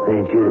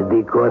 Ain't you the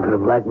decoy for the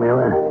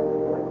blackmailer?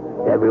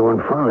 Everyone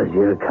follows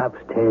you. The cops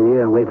tail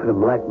you and wait for the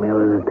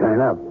blackmailer to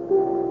turn up.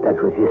 That's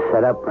what you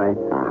set up, right?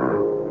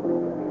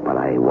 But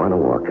I want to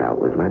walk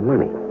out with my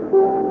money.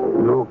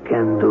 No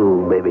can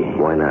do, baby.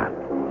 Why not?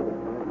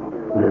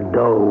 The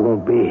dough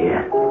won't be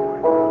here.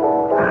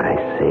 I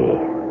see.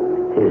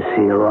 You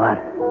see a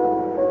lot.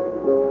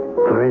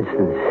 For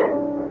instance,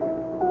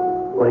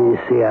 what do you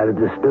see out of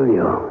the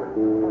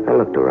studio? I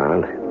looked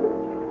around.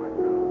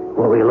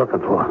 What were you looking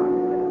for?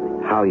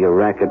 How your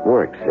racket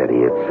works,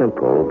 Eddie. It's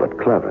simple but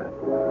clever.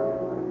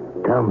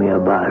 Tell me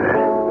about her.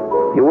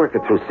 You work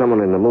it through someone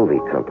in the movie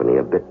company,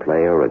 a bit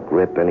player, a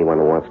grip, anyone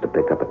who wants to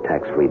pick up a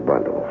tax-free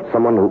bundle.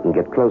 Someone who can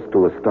get close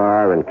to a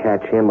star and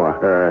catch him or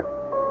her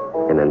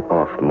in an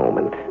off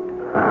moment.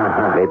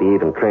 Maybe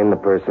even train the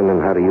person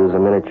in how to use a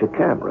miniature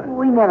camera.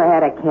 We never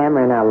had a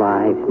camera in our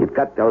lives. You've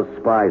got those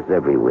spies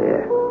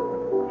everywhere.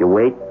 You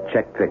wait,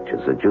 check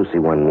pictures. A juicy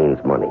one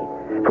means money.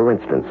 For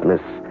instance,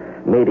 Miss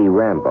Mady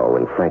Rambo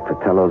in Frank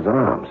Fratello's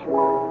arms.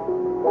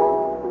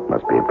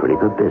 Must be a pretty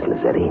good business,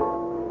 Eddie.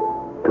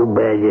 Too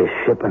bad you're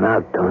shipping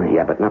out, Tony.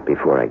 Yeah, but not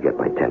before I get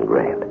my 10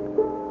 grand.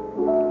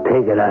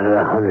 Take it out of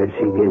the 100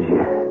 she gives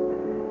you.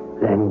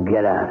 Then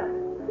get out.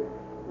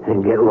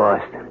 And get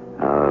lost.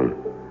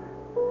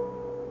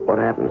 What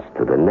happens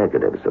to the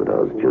negatives of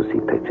those juicy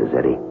pictures,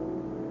 Eddie?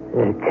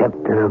 They're kept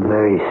in a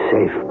very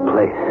safe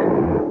place.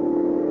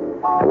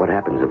 And what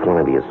happens if one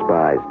of your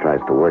spies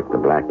tries to work the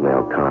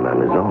blackmail con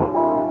on his own?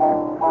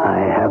 I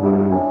have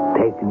them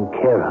taken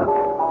care of.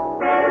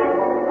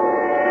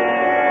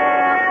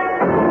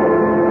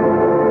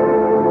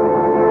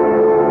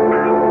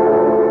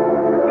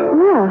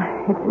 Well,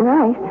 it's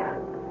nice.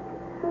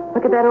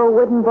 Look at that old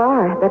wooden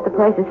bar. I bet the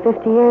place is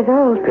 50 years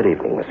old. Good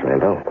evening, Miss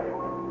Rambo.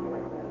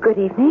 Good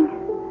evening.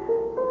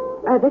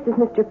 This is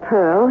Mr.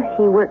 Pearl.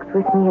 He works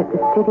with me at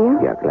the studio.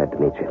 Yeah, glad to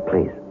meet you.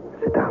 Please,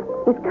 sit down.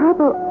 Is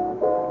Carbo...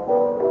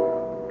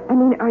 I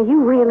mean, are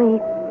you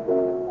really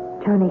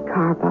Tony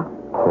Carbo?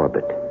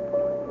 Corbett.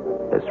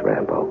 Miss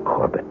Rambo,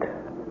 Corbett.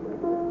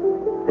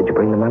 Did you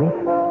bring the money?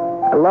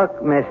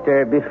 Look,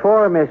 mister,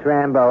 before Miss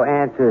Rambo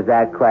answers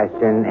that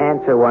question,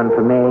 answer one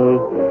for me.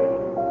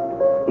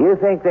 You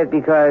think that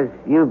because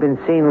you've been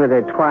seen with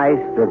her twice,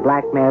 the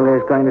blackmailer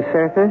is going to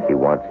surface? He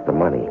wants the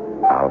money.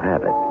 I'll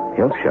have it.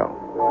 He'll show.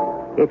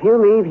 If you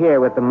leave here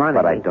with the money...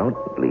 But I don't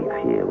leave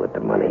here with the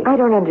money. I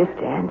don't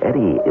understand.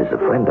 Eddie is a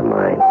friend of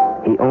mine.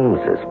 He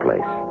owns this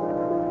place.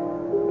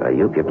 Now,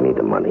 you give me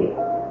the money.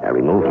 I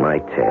remove my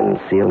 10,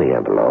 seal the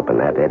envelope,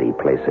 and have Eddie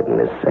place it in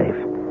his safe.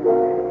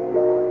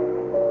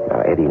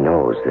 Now, Eddie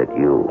knows that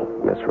you,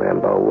 Miss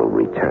Rambo, will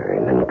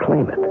return and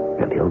claim it,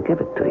 and he'll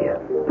give it to you.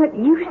 But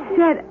you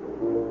said...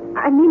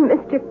 I mean,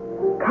 Mr.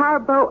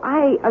 Carbo,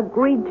 I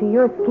agreed to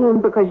your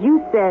scheme because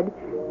you said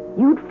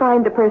you'd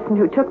find the person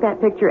who took that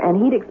picture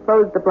and he'd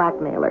expose the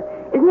blackmailer.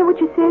 Isn't that what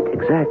you said?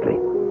 Exactly.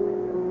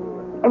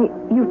 And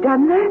you've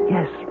done that?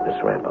 Yes,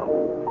 Miss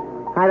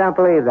Rambo. I don't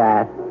believe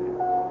that.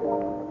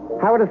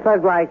 How would a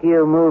thug like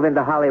you move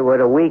into Hollywood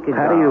a week ago?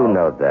 How do you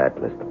know that,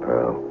 Mr.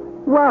 Pearl?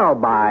 Well,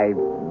 by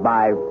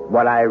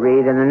what I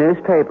read in the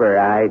newspaper.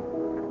 I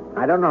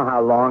don't know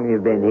how long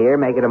you've been here.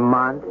 Make it a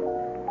month.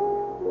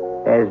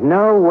 There's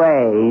no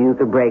way you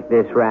could break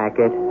this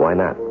racket. Why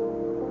not?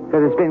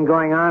 Because it's been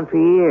going on for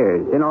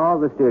years in all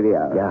the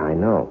studios. Yeah, I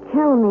know.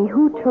 Tell me,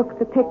 who took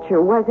the picture?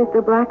 Was it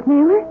the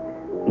blackmailer?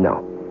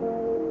 No.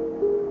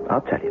 I'll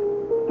tell you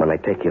when I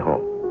take you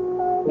home.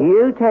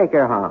 You take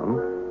her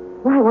home.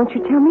 Why won't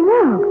you tell me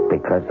now?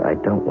 Because I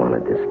don't want to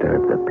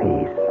disturb the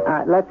peace.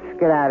 Let's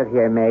get out of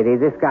here, matey.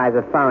 This guy's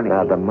a phony.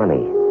 Now, the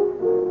money,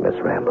 Miss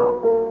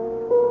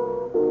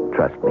Rambo.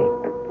 Trust me.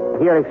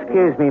 You'll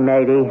excuse me,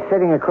 matey.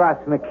 Sitting across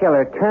from a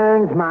killer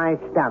turns my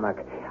stomach.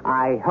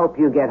 I hope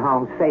you get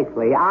home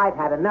safely. I've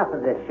had enough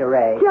of this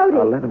charade. Jody!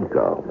 Oh, let him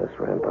go, Miss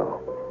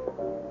Rambo.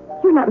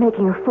 You're not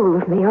making a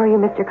fool of me, are you,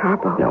 Mr.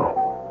 Carpo? No,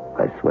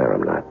 I swear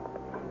I'm not.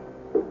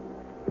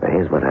 Now,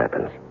 here's what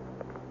happens.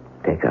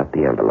 Take out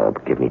the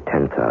envelope, give me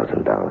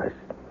 $10,000.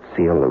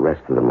 Seal the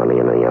rest of the money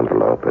in the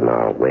envelope, and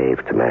I'll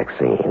wave to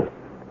Maxine.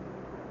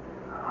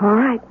 All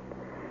right.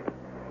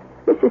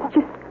 This is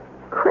just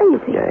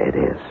crazy. Yeah, it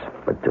is.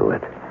 But do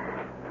it.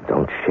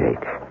 Don't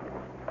shake.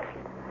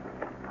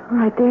 All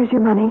right, there's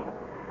your money.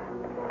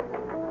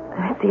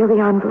 I seal the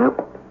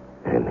envelope.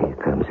 And here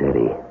comes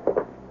Eddie.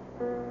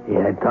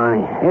 Yeah,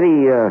 Tony.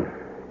 Eddie,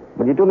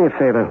 will you do me a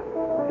favor?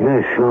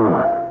 Yeah,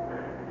 sure.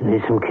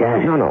 Need some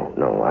cash?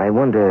 No. I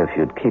wonder if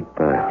you'd keep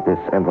this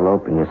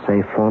envelope in your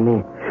safe for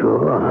me.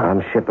 Sure.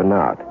 I'm shipping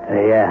out.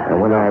 Yeah.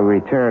 And when I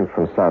return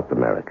from South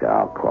America,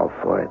 I'll call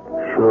for it.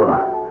 Sure.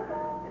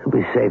 You'll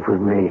be safe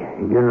with me.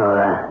 You know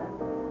that.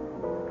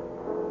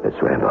 Miss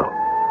Rambo,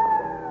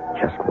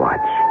 just watch.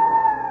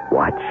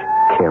 Watch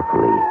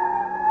carefully.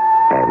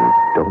 And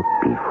don't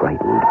be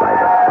frightened by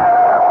the sight.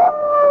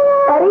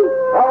 Eddie?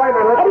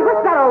 Eddie,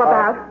 what's that all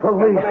about?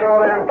 Police.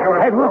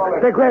 Hey,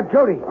 look, they grabbed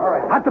Jody.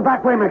 Out the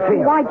back way,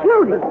 Maxine. Why,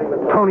 Jody?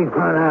 Tony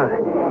found out.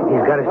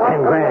 He's got his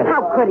 10 grand.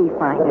 How could he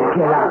find out?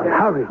 Get out.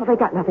 Hurry. Well, they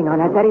got nothing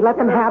on us, Eddie. Let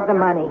them have the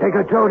money. They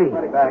got Jody.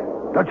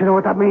 Don't you know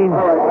what that means?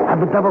 I've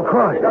been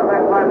double-crossed.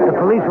 The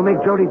police will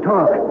make Jody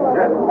talk.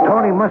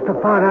 Tony must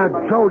have found out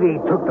Jody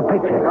took the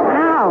picture.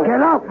 How?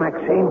 Get out,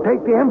 Maxine.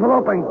 Take the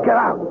envelope and get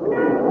out.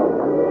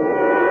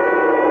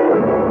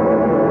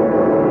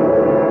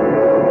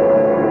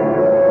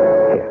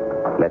 Here,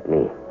 let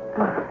me.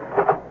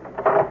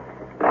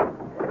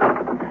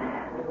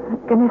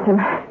 Goodness,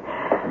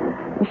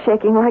 I'm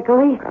shaking like a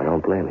leaf. I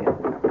don't blame you.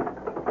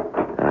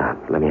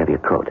 Let me have your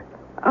coat.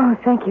 Oh,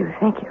 thank you.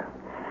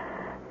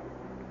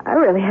 I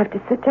really have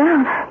to sit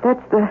down.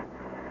 That's the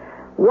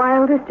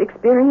wildest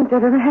experience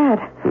I've ever had.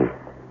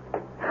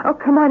 Oh,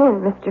 come on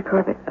in, Mr.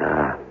 Corbett.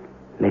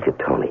 Make it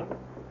Tony.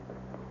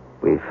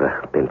 We've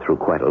been through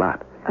quite a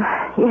lot.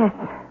 Yes.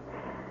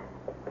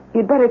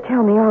 You'd better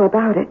tell me all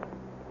about it.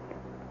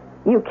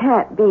 You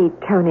can't be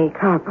Tony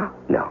Carbo.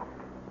 No.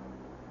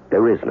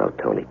 There is no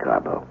Tony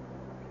Carbo.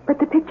 But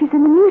the pictures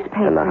in the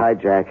newspaper. And the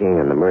hijacking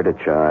and the murder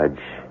charge,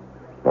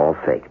 all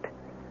faked.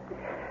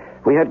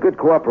 We had good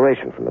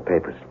cooperation from the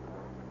papers.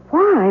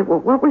 Why? Well,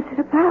 what was it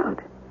about?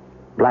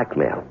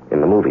 Blackmail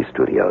in the movie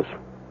studios.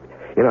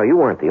 You know, you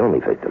weren't the only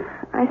victim.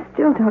 I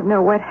still don't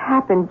know what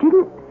happened.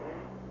 Didn't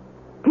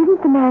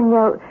the man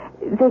yell,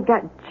 they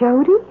got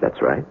Jody?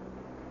 That's right.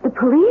 The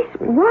police?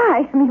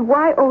 Why? I mean,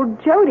 why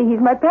old Jody? He's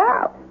my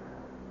pal.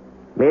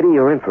 Maybe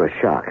you're in for a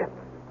shock.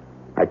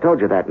 I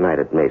told you that night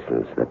at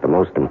Mason's that the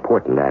most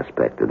important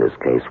aspect of this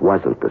case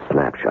wasn't the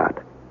snapshot,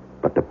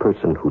 but the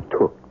person who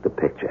took the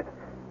picture.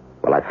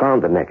 Well, I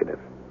found the negative.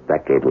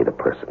 That gave me the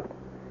person.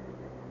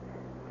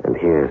 And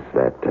here's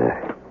that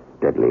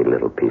deadly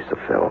little piece of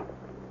film.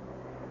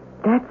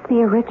 That's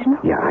the original?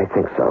 Yeah, I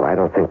think so. I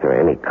don't think there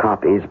are any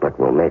copies, but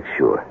we'll make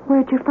sure.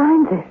 Where'd you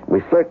find this?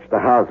 We searched the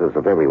houses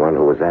of everyone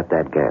who was at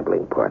that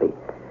gambling party.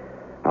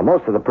 Now,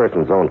 most of the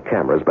persons owned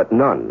cameras, but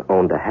none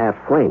owned a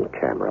half-frame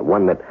camera,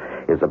 one that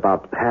is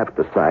about half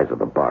the size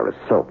of a bar of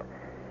soap.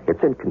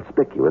 It's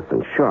inconspicuous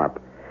and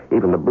sharp,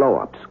 even the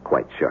blow-up's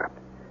quite sharp.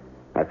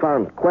 I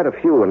found quite a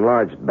few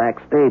enlarged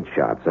backstage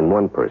shots in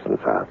one person's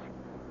house.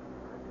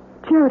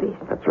 Jody's?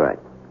 That's right.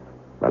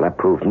 Well, that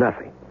proved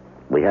nothing.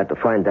 We had to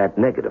find that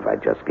negative I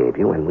just gave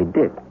you, and we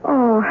did.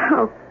 Oh,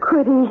 how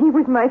could he? He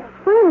was my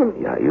friend.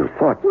 Yeah, you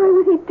thought so. Why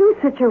would he do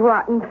such a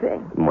rotten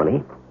thing?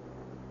 Money?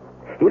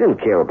 He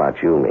didn't care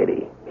about you,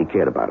 matey. He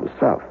cared about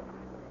himself.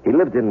 He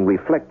lived in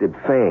reflected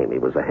fame. He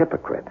was a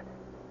hypocrite.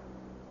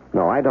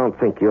 No, I don't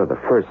think you're the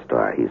first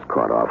star he's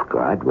caught off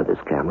guard with his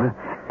camera.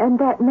 And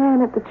that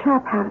man at the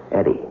chop house?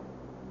 Eddie.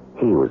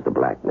 He was the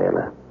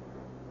blackmailer.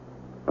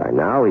 By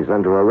now, he's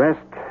under arrest.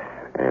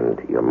 And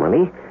your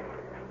money.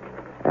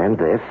 And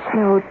this.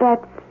 No,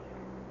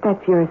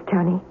 that's yours,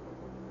 Tony.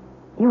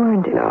 You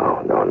earned it.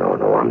 No.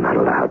 I'm not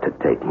allowed to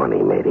take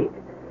money, matey.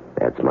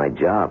 That's my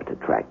job, to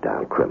track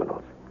down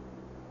criminals.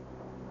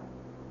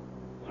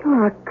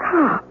 You're a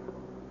cop.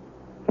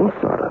 Well,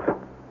 sort of.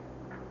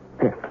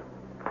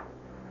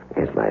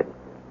 Here's my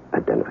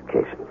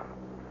identification.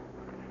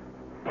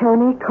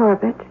 Tony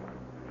Corbett,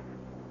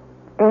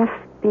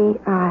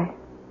 FBI.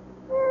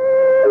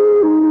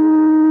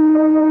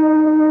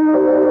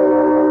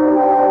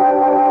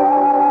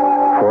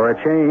 For a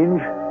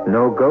change,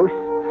 no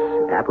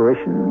ghosts,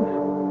 apparitions,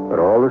 but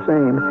all the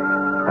same,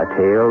 a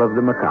tale of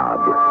the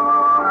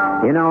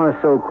macabre. In our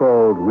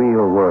so-called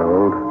real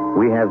world,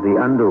 we have the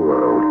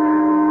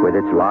underworld, with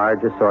its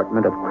large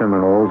assortment of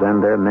criminals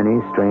and their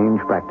many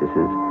strange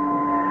practices.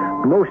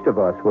 Most of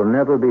us will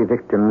never be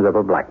victims of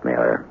a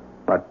blackmailer,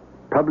 but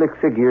public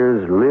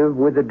figures live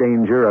with the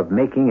danger of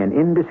making an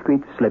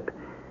indiscreet slip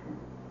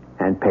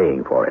and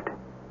paying for it.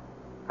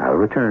 I'll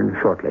return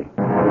shortly.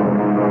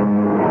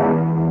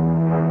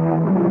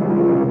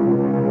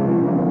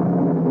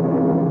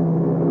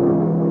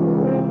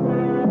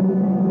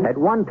 At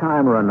one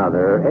time or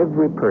another,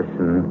 every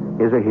person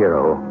is a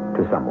hero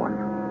to someone.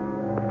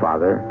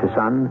 Father to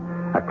son,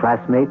 a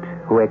classmate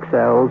who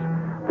excels,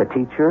 the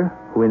teacher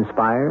who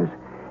inspires,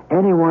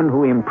 anyone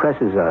who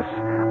impresses us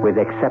with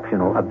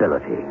exceptional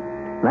ability.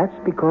 That's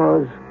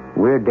because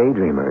we're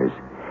daydreamers.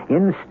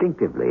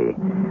 Instinctively,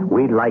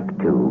 we'd like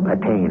to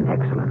attain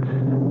excellence.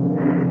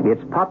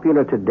 It's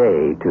popular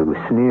today to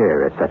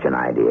sneer at such an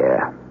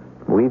idea.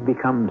 We've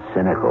become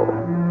cynical.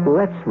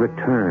 Let's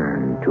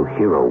return to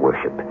hero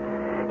worship.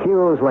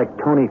 Heroes like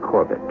Tony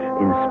Corbett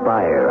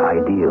inspire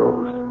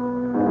ideals.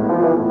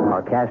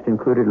 Our cast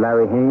included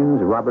Larry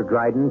Haynes, Robert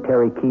Dryden,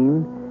 Terry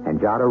Keane, and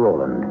Jada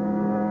Rowland.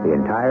 The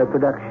entire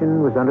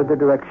production was under the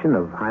direction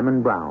of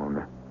Hyman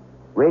Brown.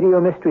 Radio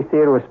Mystery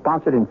Theater was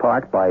sponsored in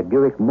part by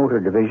Buick Motor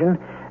Division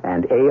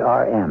and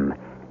ARM,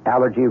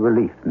 Allergy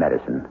Relief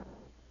Medicine.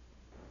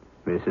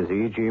 This is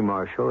E.G.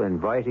 Marshall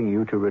inviting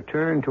you to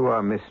return to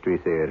our Mystery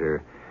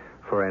Theater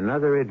for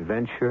another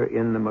adventure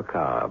in the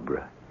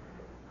macabre.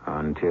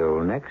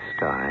 Until next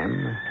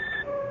time,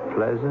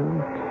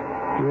 pleasant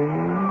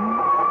dreams.